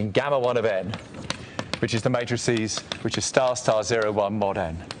in gamma 1 of n, which is the matrices which is star star 0 1 mod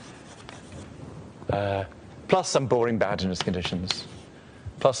n, plus some boring boundedness conditions,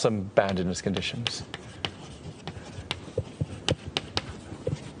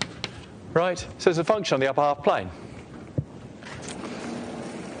 Right, so it's a function on the upper half plane.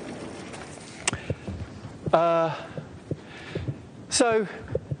 So,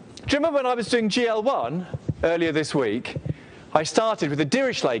 do you remember when I was doing GL1 earlier this week, I started with a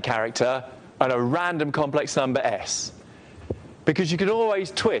Dirichlet character and a random complex number s, because you can always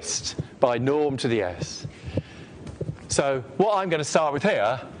twist by norm to the s. So what I'm going to start with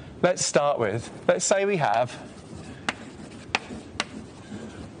here, let's say we have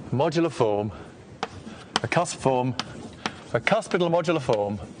a modular form, a cuspidal modular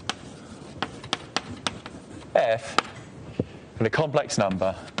form, f, and a complex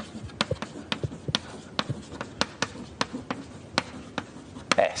number,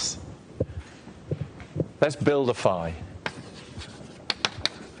 s. Let's build a phi.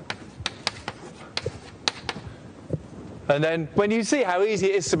 And then when you see how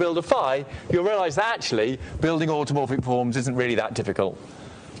easy it is to build a phi, you'll realize that actually building automorphic forms isn't really that difficult.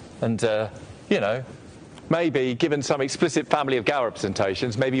 And, maybe given some explicit family of Gauss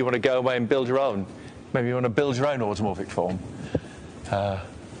representations, maybe you want to go away and build your own. Maybe you want to build your own automorphic form.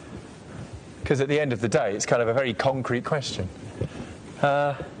 Because at the end of the day, it's kind of a very concrete question.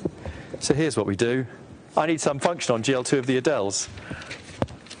 So here's what we do. I need some function on GL2 of the Adels.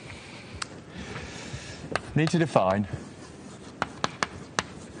 I need to define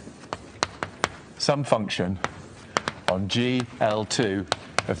some function on GL2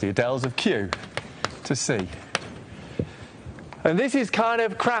 of the Adels of Q to C. And this is kind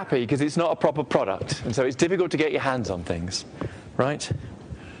of crappy because it's not a proper product, and so it's difficult to get your hands on things, right?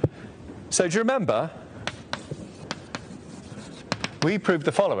 So do you remember we proved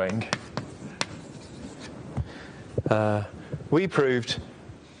the following? We proved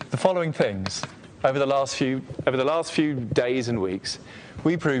the following things over the last few days and weeks.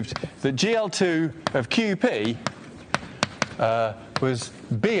 We proved that GL2 of QP was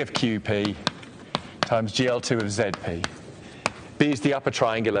B of QP times GL2 of ZP. B is the upper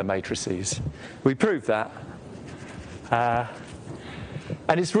triangular matrices. We proved that. And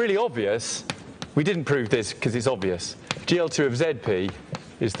it's really obvious. We didn't prove this because it's obvious. GL2 of ZP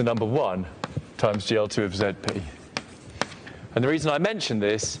is the number 1 times GL2 of ZP. And the reason I mention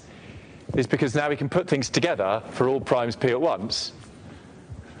this is because now we can put things together for all primes P at once.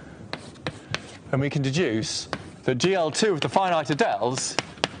 And we can deduce that GL2 of the finite Adels,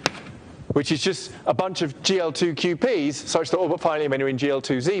 which is just a bunch of GL2 QPs such that all but finally many are in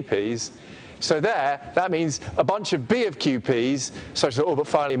GL2 ZPs. So that means a bunch of B of QPs such that all but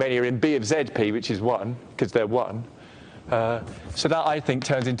finally many are in B of ZP, which is 1, because they're 1. So that, I think,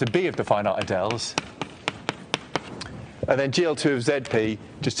 turns into B of the finite Adels. And then GL2 of ZP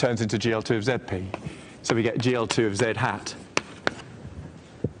just turns into GL2 of ZP. So we get GL2 of Z hat.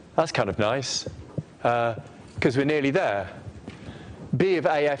 That's kind of nice, because we're nearly there. B of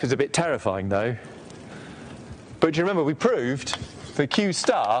AF is a bit terrifying, though. But do you remember we proved that Q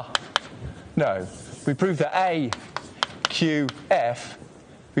star, we proved that AQF,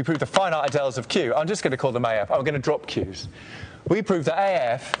 we proved the finite Adels of Q. I'm just going to call them AF. I'm going to drop Qs. We proved that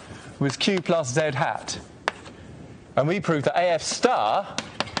AF was Q plus Z hat. And we proved that AF star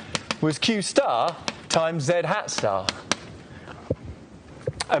was Q star times Z hat star.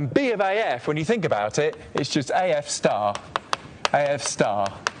 And B of AF, when you think about it, it's just AF star AF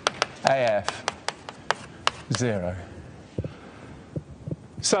star, AF 0.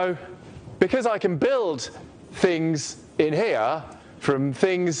 So because I can build things in here from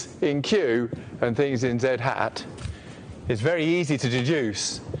things in Q and things in Z hat, it's very easy to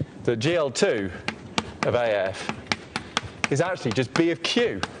deduce that GL2 of AF is actually just B of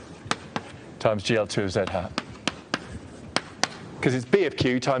Q times GL2 of Z hat. Because it's B of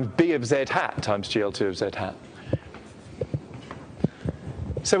Q times B of Z hat times GL2 of Z hat.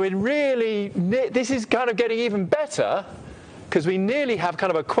 So this is kind of getting even better, because we nearly have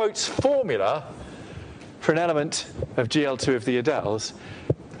kind of a quotes formula for an element of GL2 of the Adels.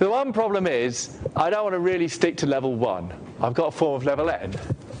 The one problem is I don't want to really stick to level 1. I've got a form of level n.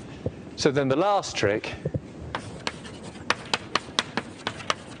 So then the last trick,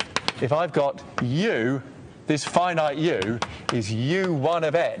 if I've got U, this finite U is U1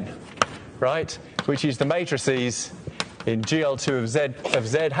 of n, right? Which is the matrices in GL2 of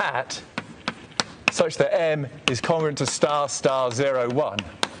Z hat, such that M is congruent to star star 0, 1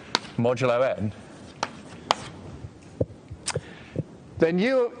 modulo n, then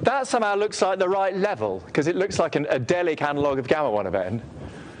that somehow looks like the right level, because it looks like an adelic analog of gamma 1 of n.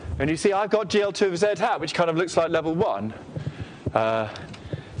 And you see I've got GL2 of Z hat, which kind of looks like level 1.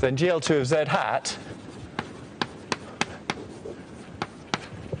 Then GL2 of Z hat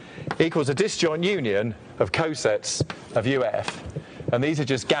equals a disjoint union of cosets of UF. And these are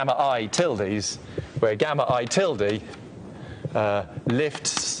just gamma I tildes, where gamma I tilde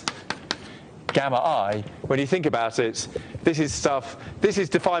lifts gamma I. When you think about it, this is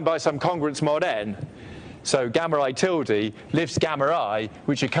defined by some congruence mod n. So gamma I tilde lifts gamma I,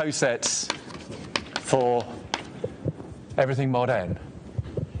 which are cosets for everything mod n.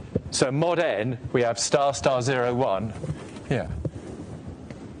 So mod n, we have star star 0, 1 here.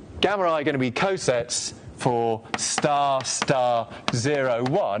 Gamma I are going to be cosets for star star 0,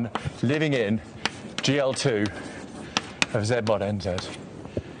 1 living in GL2 of Z mod NZ.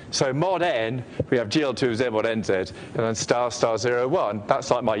 So mod n, we have GL2 of Z mod NZ, and then star star 0, 1. That's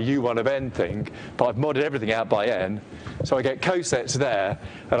like my U1 of n thing, but I've modded everything out by n. So I get cosets there,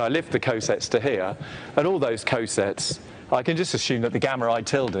 and I lift the cosets to here. And all those cosets, I can just assume that the gamma I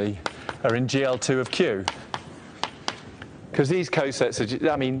tilde are in GL2 of Q. Because these cosets are,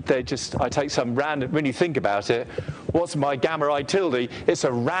 they're just, I take some random, when you think about it, what's my gamma I tilde? It's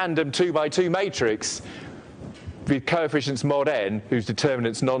a random 2 by 2 matrix with coefficients mod n, whose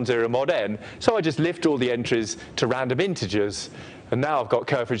determinant's non-zero mod n. So I just lift all the entries to random integers. And now I've got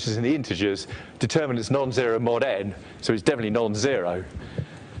coefficients in the integers. Determinant's non-zero mod n, so it's definitely non-zero.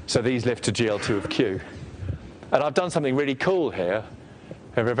 So these lift to GL2 of Q. And I've done something really cool here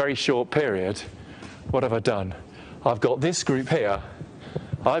over a very short period. What have I done? I've got this group here.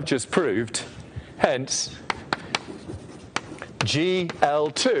 I've just proved, hence,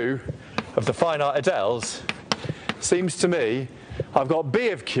 GL2 of the finite Adels seems to me, I've got B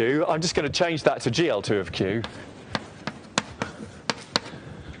of Q. I'm just going to change that to GL2 of Q.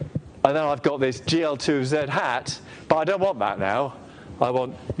 And then I've got this GL2 of Z hat, but I don't want that now. I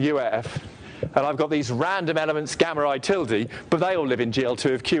want UF. And I've got these random elements, gamma I tilde, but they all live in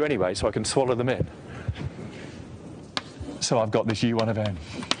GL2 of Q anyway, so I can swallow them in. So I've got this U1 of n.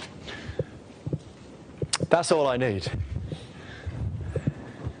 That's all I need.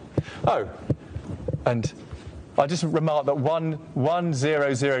 Oh, and I just remarked that 1,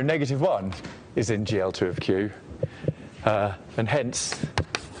 0, 0, negative 1 is in GL2 of Q. And hence,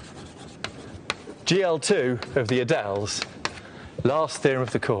 GL2 of the Adels, last theorem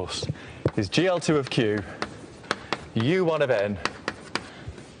of the course, is GL2 of Q, U1 of n,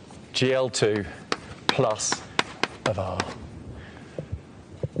 GL2 plus of R.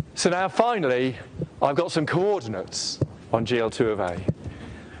 So now finally, I've got some coordinates on GL2 of A.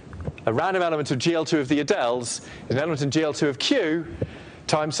 A random element of GL2 of the Adels is an element in GL2 of Q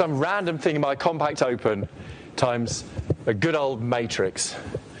times some random thing in my compact open times a good old matrix,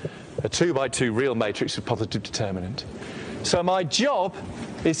 a 2 by 2 real matrix with positive determinant. So my job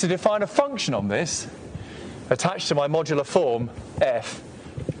is to define a function on this attached to my modular form F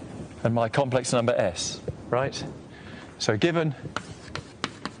and my complex number S, right? So given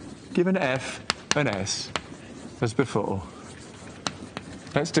F and S as before,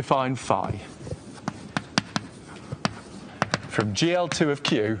 let's define phi from GL2 of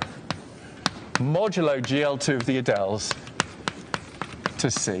Q modulo GL2 of the Adels to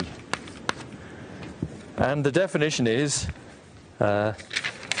C. And the definition is,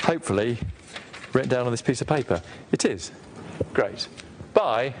 hopefully, written down on this piece of paper. It is. Great.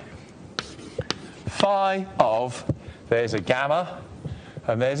 By phi of, there's a gamma,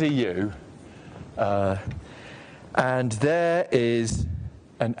 and there's a u, And there is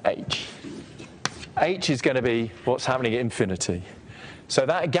an H. H is going to be what's happening at infinity. So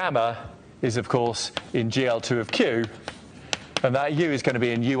that gamma is, of course, in GL2 of Q, and that U is going to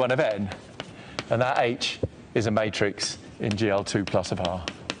be in U1 of N, and that H is a matrix in GL2 plus of R.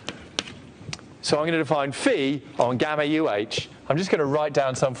 So I'm going to define phi on gamma UH. I'm just going to write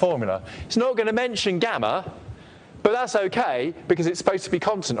down some formula. It's not going to mention gamma, but that's OK, because it's supposed to be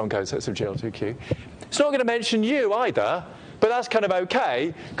constant on cosets of GL2Q. It's not going to mention U either, but that's kind of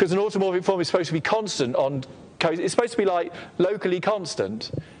OK, because an automorphic form is supposed to be constant on cosets. It's supposed to be like locally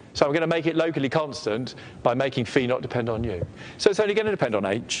constant. So I'm going to make it locally constant by making phi not depend on U. So it's only going to depend on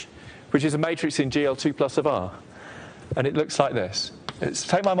H, which is a matrix in GL2 plus of R. And it looks like this. It's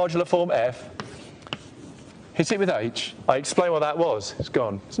take my modular form F, hit it with H. I explain what that was. It's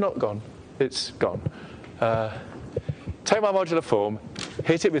gone. It's not gone. It's gone. Take my modular form,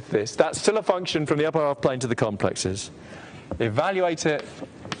 hit it with this. That's still a function from the upper half plane to the complexes. Evaluate it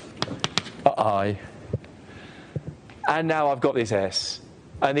at I. And now I've got this S.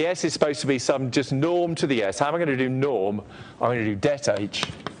 And the S is supposed to be some just norm to the S. How am I going to do norm? I'm going to do det H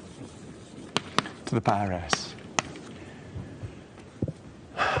to the power S.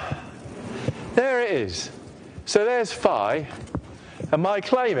 There it is. So there's phi. And my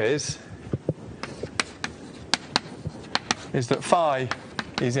claim is that phi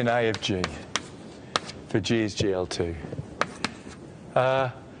is in A of G, for G is GL2.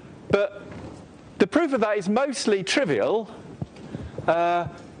 But the proof of that is mostly trivial.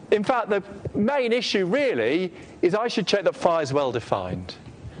 In fact, the main issue really is I should check that phi is well defined.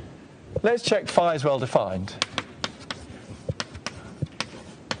 Let's check phi is well defined.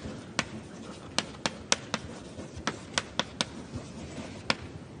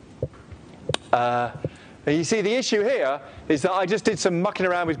 You see, the issue here is that I just did some mucking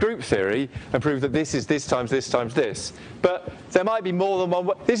around with group theory and proved that this is this times this times this. But there might be more than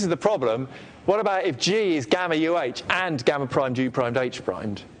one. This is the problem. What about if G is gamma UH and gamma primed U primed H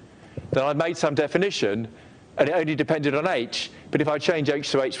primed? Then I've made some definition and it only depended on H. But if I change H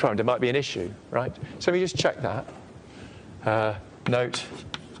to H primed, it might be an issue, right? So let me just check that. Note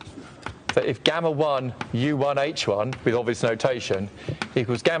that if gamma 1 U1 H1 with obvious notation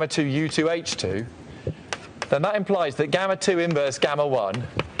equals gamma 2 U2 H2, then that implies that gamma 2 inverse gamma 1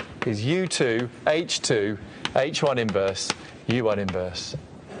 is U2 H2 H1 inverse U1 inverse.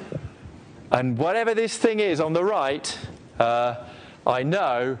 And whatever this thing is on the right, I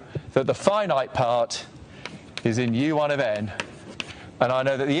know that the finite part is in U1 of N, and I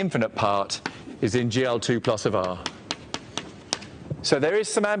know that the infinite part is in GL2 plus of R. So there is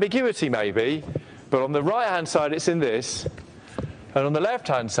some ambiguity maybe, but on the right-hand side it's in this, and on the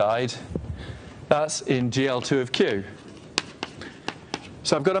left-hand side that's in GL2 of Q.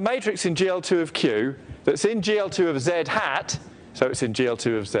 So I've got a matrix in GL2 of Q that's in GL2 of Z hat, so it's in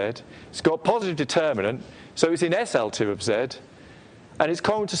GL2 of Z. It's got positive determinant, so it's in SL2 of Z, and it's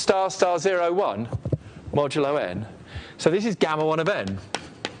common to star star 0, 1 modulo N. So this is gamma 1 of N.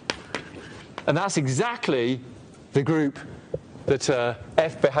 And that's exactly the group that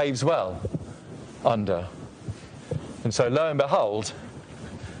F behaves well under. And so lo and behold,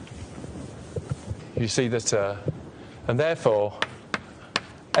 you see that, and therefore,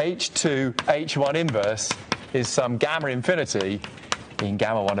 H2 H1 inverse is some gamma infinity in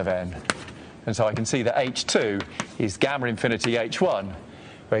gamma 1 of N. And so I can see that H2 is gamma infinity H1,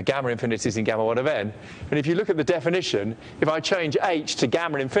 where gamma infinity is in gamma 1 of N. And if you look at the definition, if I change H to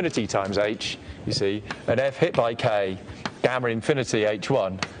gamma infinity times H, you see, and F hit by K, gamma infinity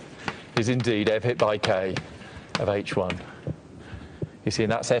H1 is indeed F hit by K of H1. You see,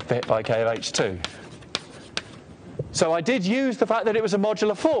 and that's F hit by K of H2. So I did use the fact that it was a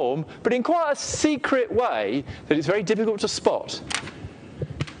modular form, but in quite a secret way that it's very difficult to spot.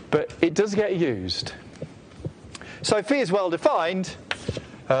 But it does get used. So phi is well defined.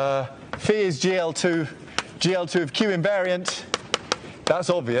 Phi is GL2 of Q invariant. That's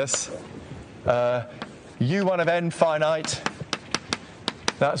obvious. U1 of N finite.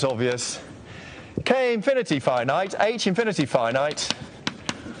 That's obvious. K infinity finite. H infinity finite.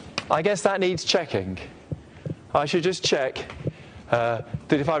 I guess that needs checking. I should just check that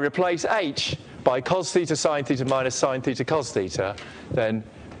if I replace H by cos theta sine theta minus sine theta cos theta, then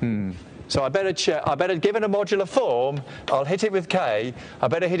So I better check. I better, given a modular form, I'll hit it with K. I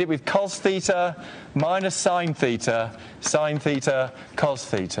better hit it with cos theta minus sine theta, cos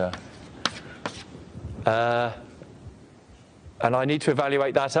theta. And I need to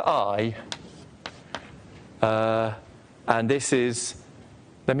evaluate that at I. And this is,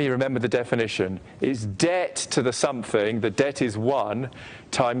 let me remember the definition. It's det to the something, the det is 1,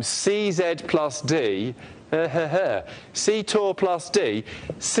 times Cz plus D, C tor plus D.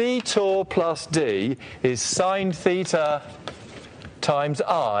 C tor plus D is sine theta times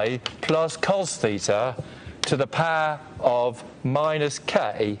I plus cos theta to the power of minus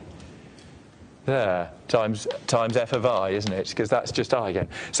k there times f of I, isn't it? Because that's just I again.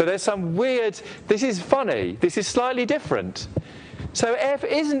 So there's some weird, this is funny, this is slightly different. So f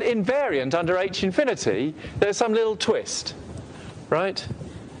isn't invariant under h infinity, there's some little twist, right?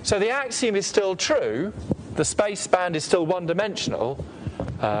 So the axiom is still true, the space band is still one-dimensional,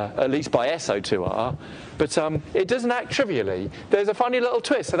 at least by SO2R, but it doesn't act trivially. There's a funny little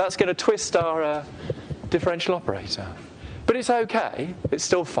twist, so that's going to twist our differential operator. But it's okay, it's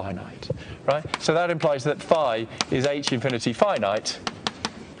still finite, right? So that implies that phi is h infinity finite,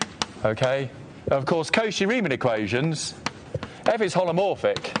 okay? Of course, Cauchy-Riemann equations, f is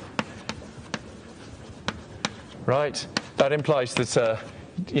holomorphic, right? That implies that,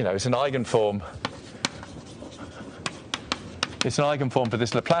 it's an eigenform. It's an eigenform for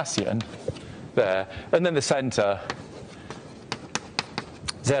this Laplacian there. And then the centre,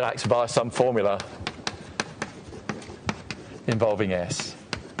 z acts via some formula involving S.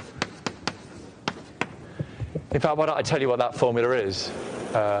 In fact, why don't I tell you what that formula is?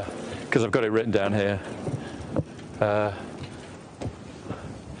 Because I've got it written down here.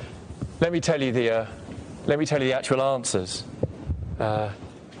 Let me tell you the actual answers.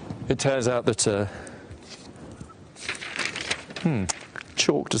 It turns out that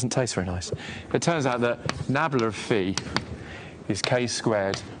chalk doesn't taste very nice. It turns out that nabla of phi is k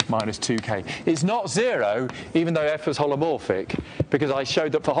squared minus 2k. It's not 0, even though f was holomorphic, because I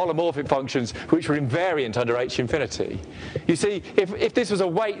showed that for holomorphic functions which were invariant under h infinity. You see, if this was a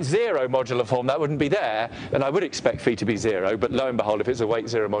weight 0 modular form, that wouldn't be there, and I would expect phi to be 0, but lo and behold, if it's a weight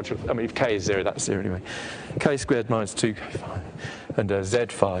 0 modular, if k is 0, that's 0 anyway. K squared minus 2k phi, and z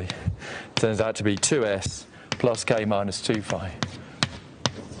phi turns out to be 2s plus k minus 2 phi.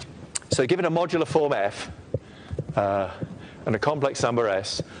 So given a modular form f, and a complex number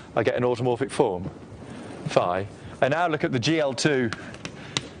s, I get an automorphic form, phi. And now look at the GL2,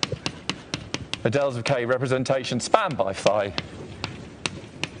 a dels of k representation spanned by phi.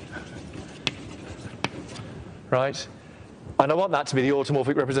 Right? And I want that to be the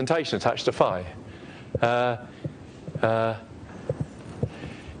automorphic representation attached to phi.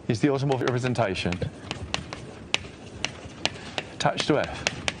 Is the automorphic representation attached to f.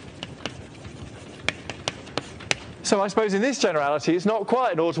 So I suppose in this generality, it's not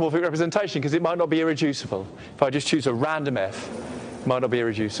quite an automorphic representation because it might not be irreducible. If I just choose a random f, it might not be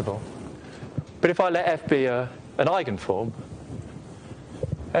irreducible. But if I let f be an eigenform,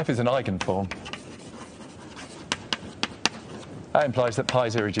 f is an eigenform, that implies that pi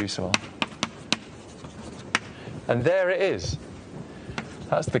is irreducible. And there it is.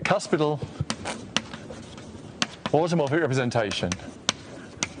 That's the cuspidal automorphic representation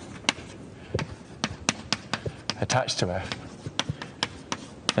attached to f.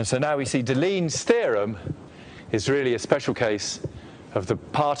 And so now we see Deligne's theorem is really a special case of the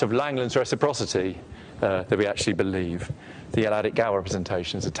part of Langlands reciprocity that we actually believe. The L-adic Gauss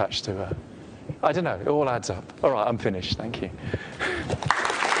representation is attached to I don't know, it all adds up. All right, I'm finished, thank you.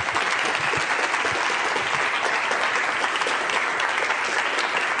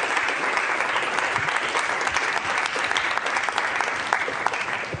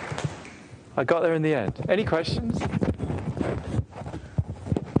 I got there in the end. Any questions?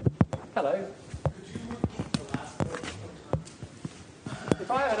 Hello.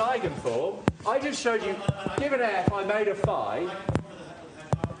 If I had an eigenform, I just showed you, given f, I made a phi.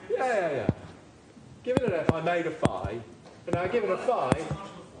 Yeah. Given an f, I made a phi. And now given a phi,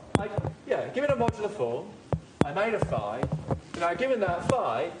 given a modular form, I made a phi. And now given that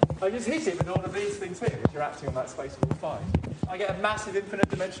phi, I just hit it with all of these things here, which are acting on that space called phi. I get a massive infinite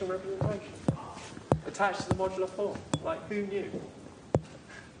dimensional representation attached to the modular form. Like, who knew?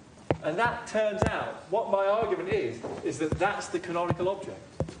 And that turns out, what my argument is that that's the canonical object.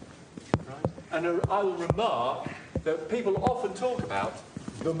 Right? And I will remark that people often talk about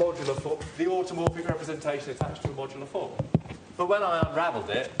the modular form, the automorphic representation attached to a modular form. But when I unravelled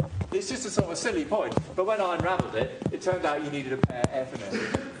it, it's just a sort of a silly point, but when I unravelled it, it turned out you needed a pair f and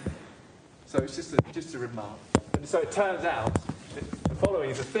f. So it's just a remark. And so it turns out, the following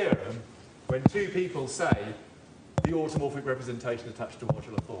is a theorem, when two people say the automorphic representation attached to a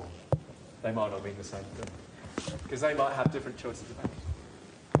modular form, they might not mean the same thing. Because they might have different choices about it.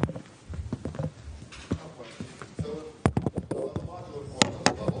 So, the modular form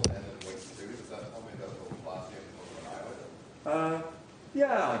of level n and weight 2, does that tell me that the Laplacian is an islet?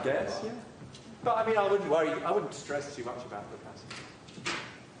 Yeah, I guess, yeah. But I mean, I wouldn't stress too much about the passage.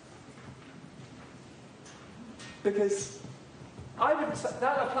 Because I would say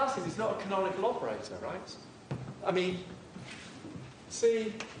that Laplacian is not a canonical operator, right? I mean,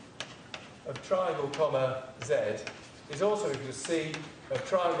 C of triangle comma Z is also equal to C of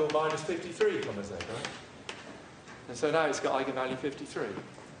triangle minus 53 comma Z, right? And so now it's got eigenvalue 53.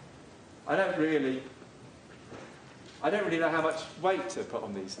 I don't really know how much weight to put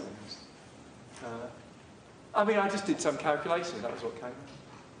on these things. I mean, I just did some calculation, that was what came out.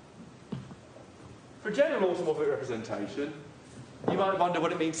 For general automorphic representation, you might wonder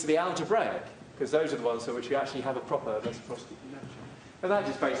what it means to be algebraic, because those are the ones for which we actually have a proper reciprocity conjecture. And that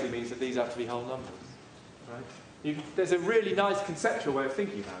just basically means that these have to be whole numbers. Right? There's a really nice conceptual way of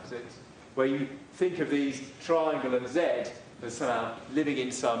thinking about it, where you think of these triangle and Z as somehow living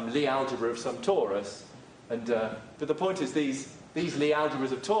in some Lie algebra of some torus, but the point is these Lie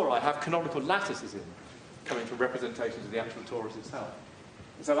algebras of tori have canonical lattices in them, coming from representations of the actual torus itself.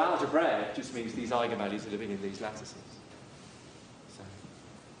 And so algebraic just means these eigenvalues are living in these lattices. So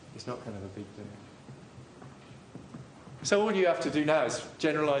it's not kind of a big deal. So all you have to do now is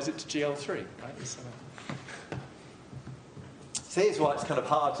generalise it to GL3, right? So here's why it's kind of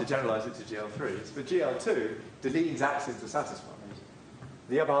hard to generalise it to GL3. It's for GL2, Deline's axes are satisfied.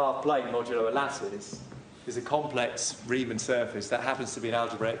 The upper half plane modulo a lattice is a complex Riemann surface that happens to be an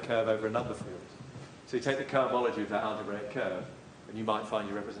algebraic curve over a number field. So you take the cohomology of that algebraic curve, and you might find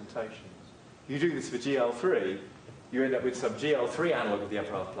your representations. You do this for GL3, you end up with some GL3 analogue of the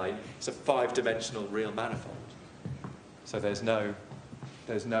upper half plane. It's a 5-dimensional real manifold. So there's no,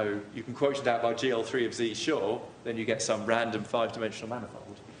 you can quotient out by GL3 of Z, sure, then you get some random 5-dimensional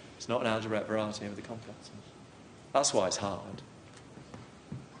manifold. It's not an algebraic variety over the complexes. That's why it's hard.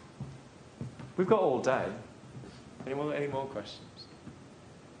 We've got all day. Any more questions?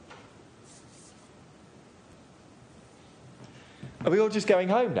 Are we all just going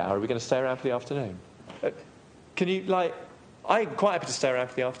home now, or are we going to stay around for the afternoon? I'm quite happy to stay around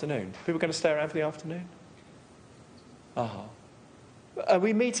for the afternoon. People going to stay around for the afternoon? Are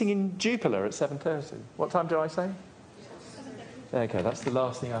we meeting in Jupiler at 7:30? What time do I say? Okay, that's the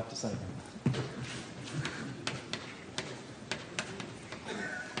last thing I have to say.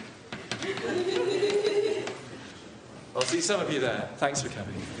 I'll see some of you there. Thanks for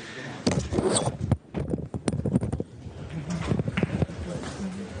coming.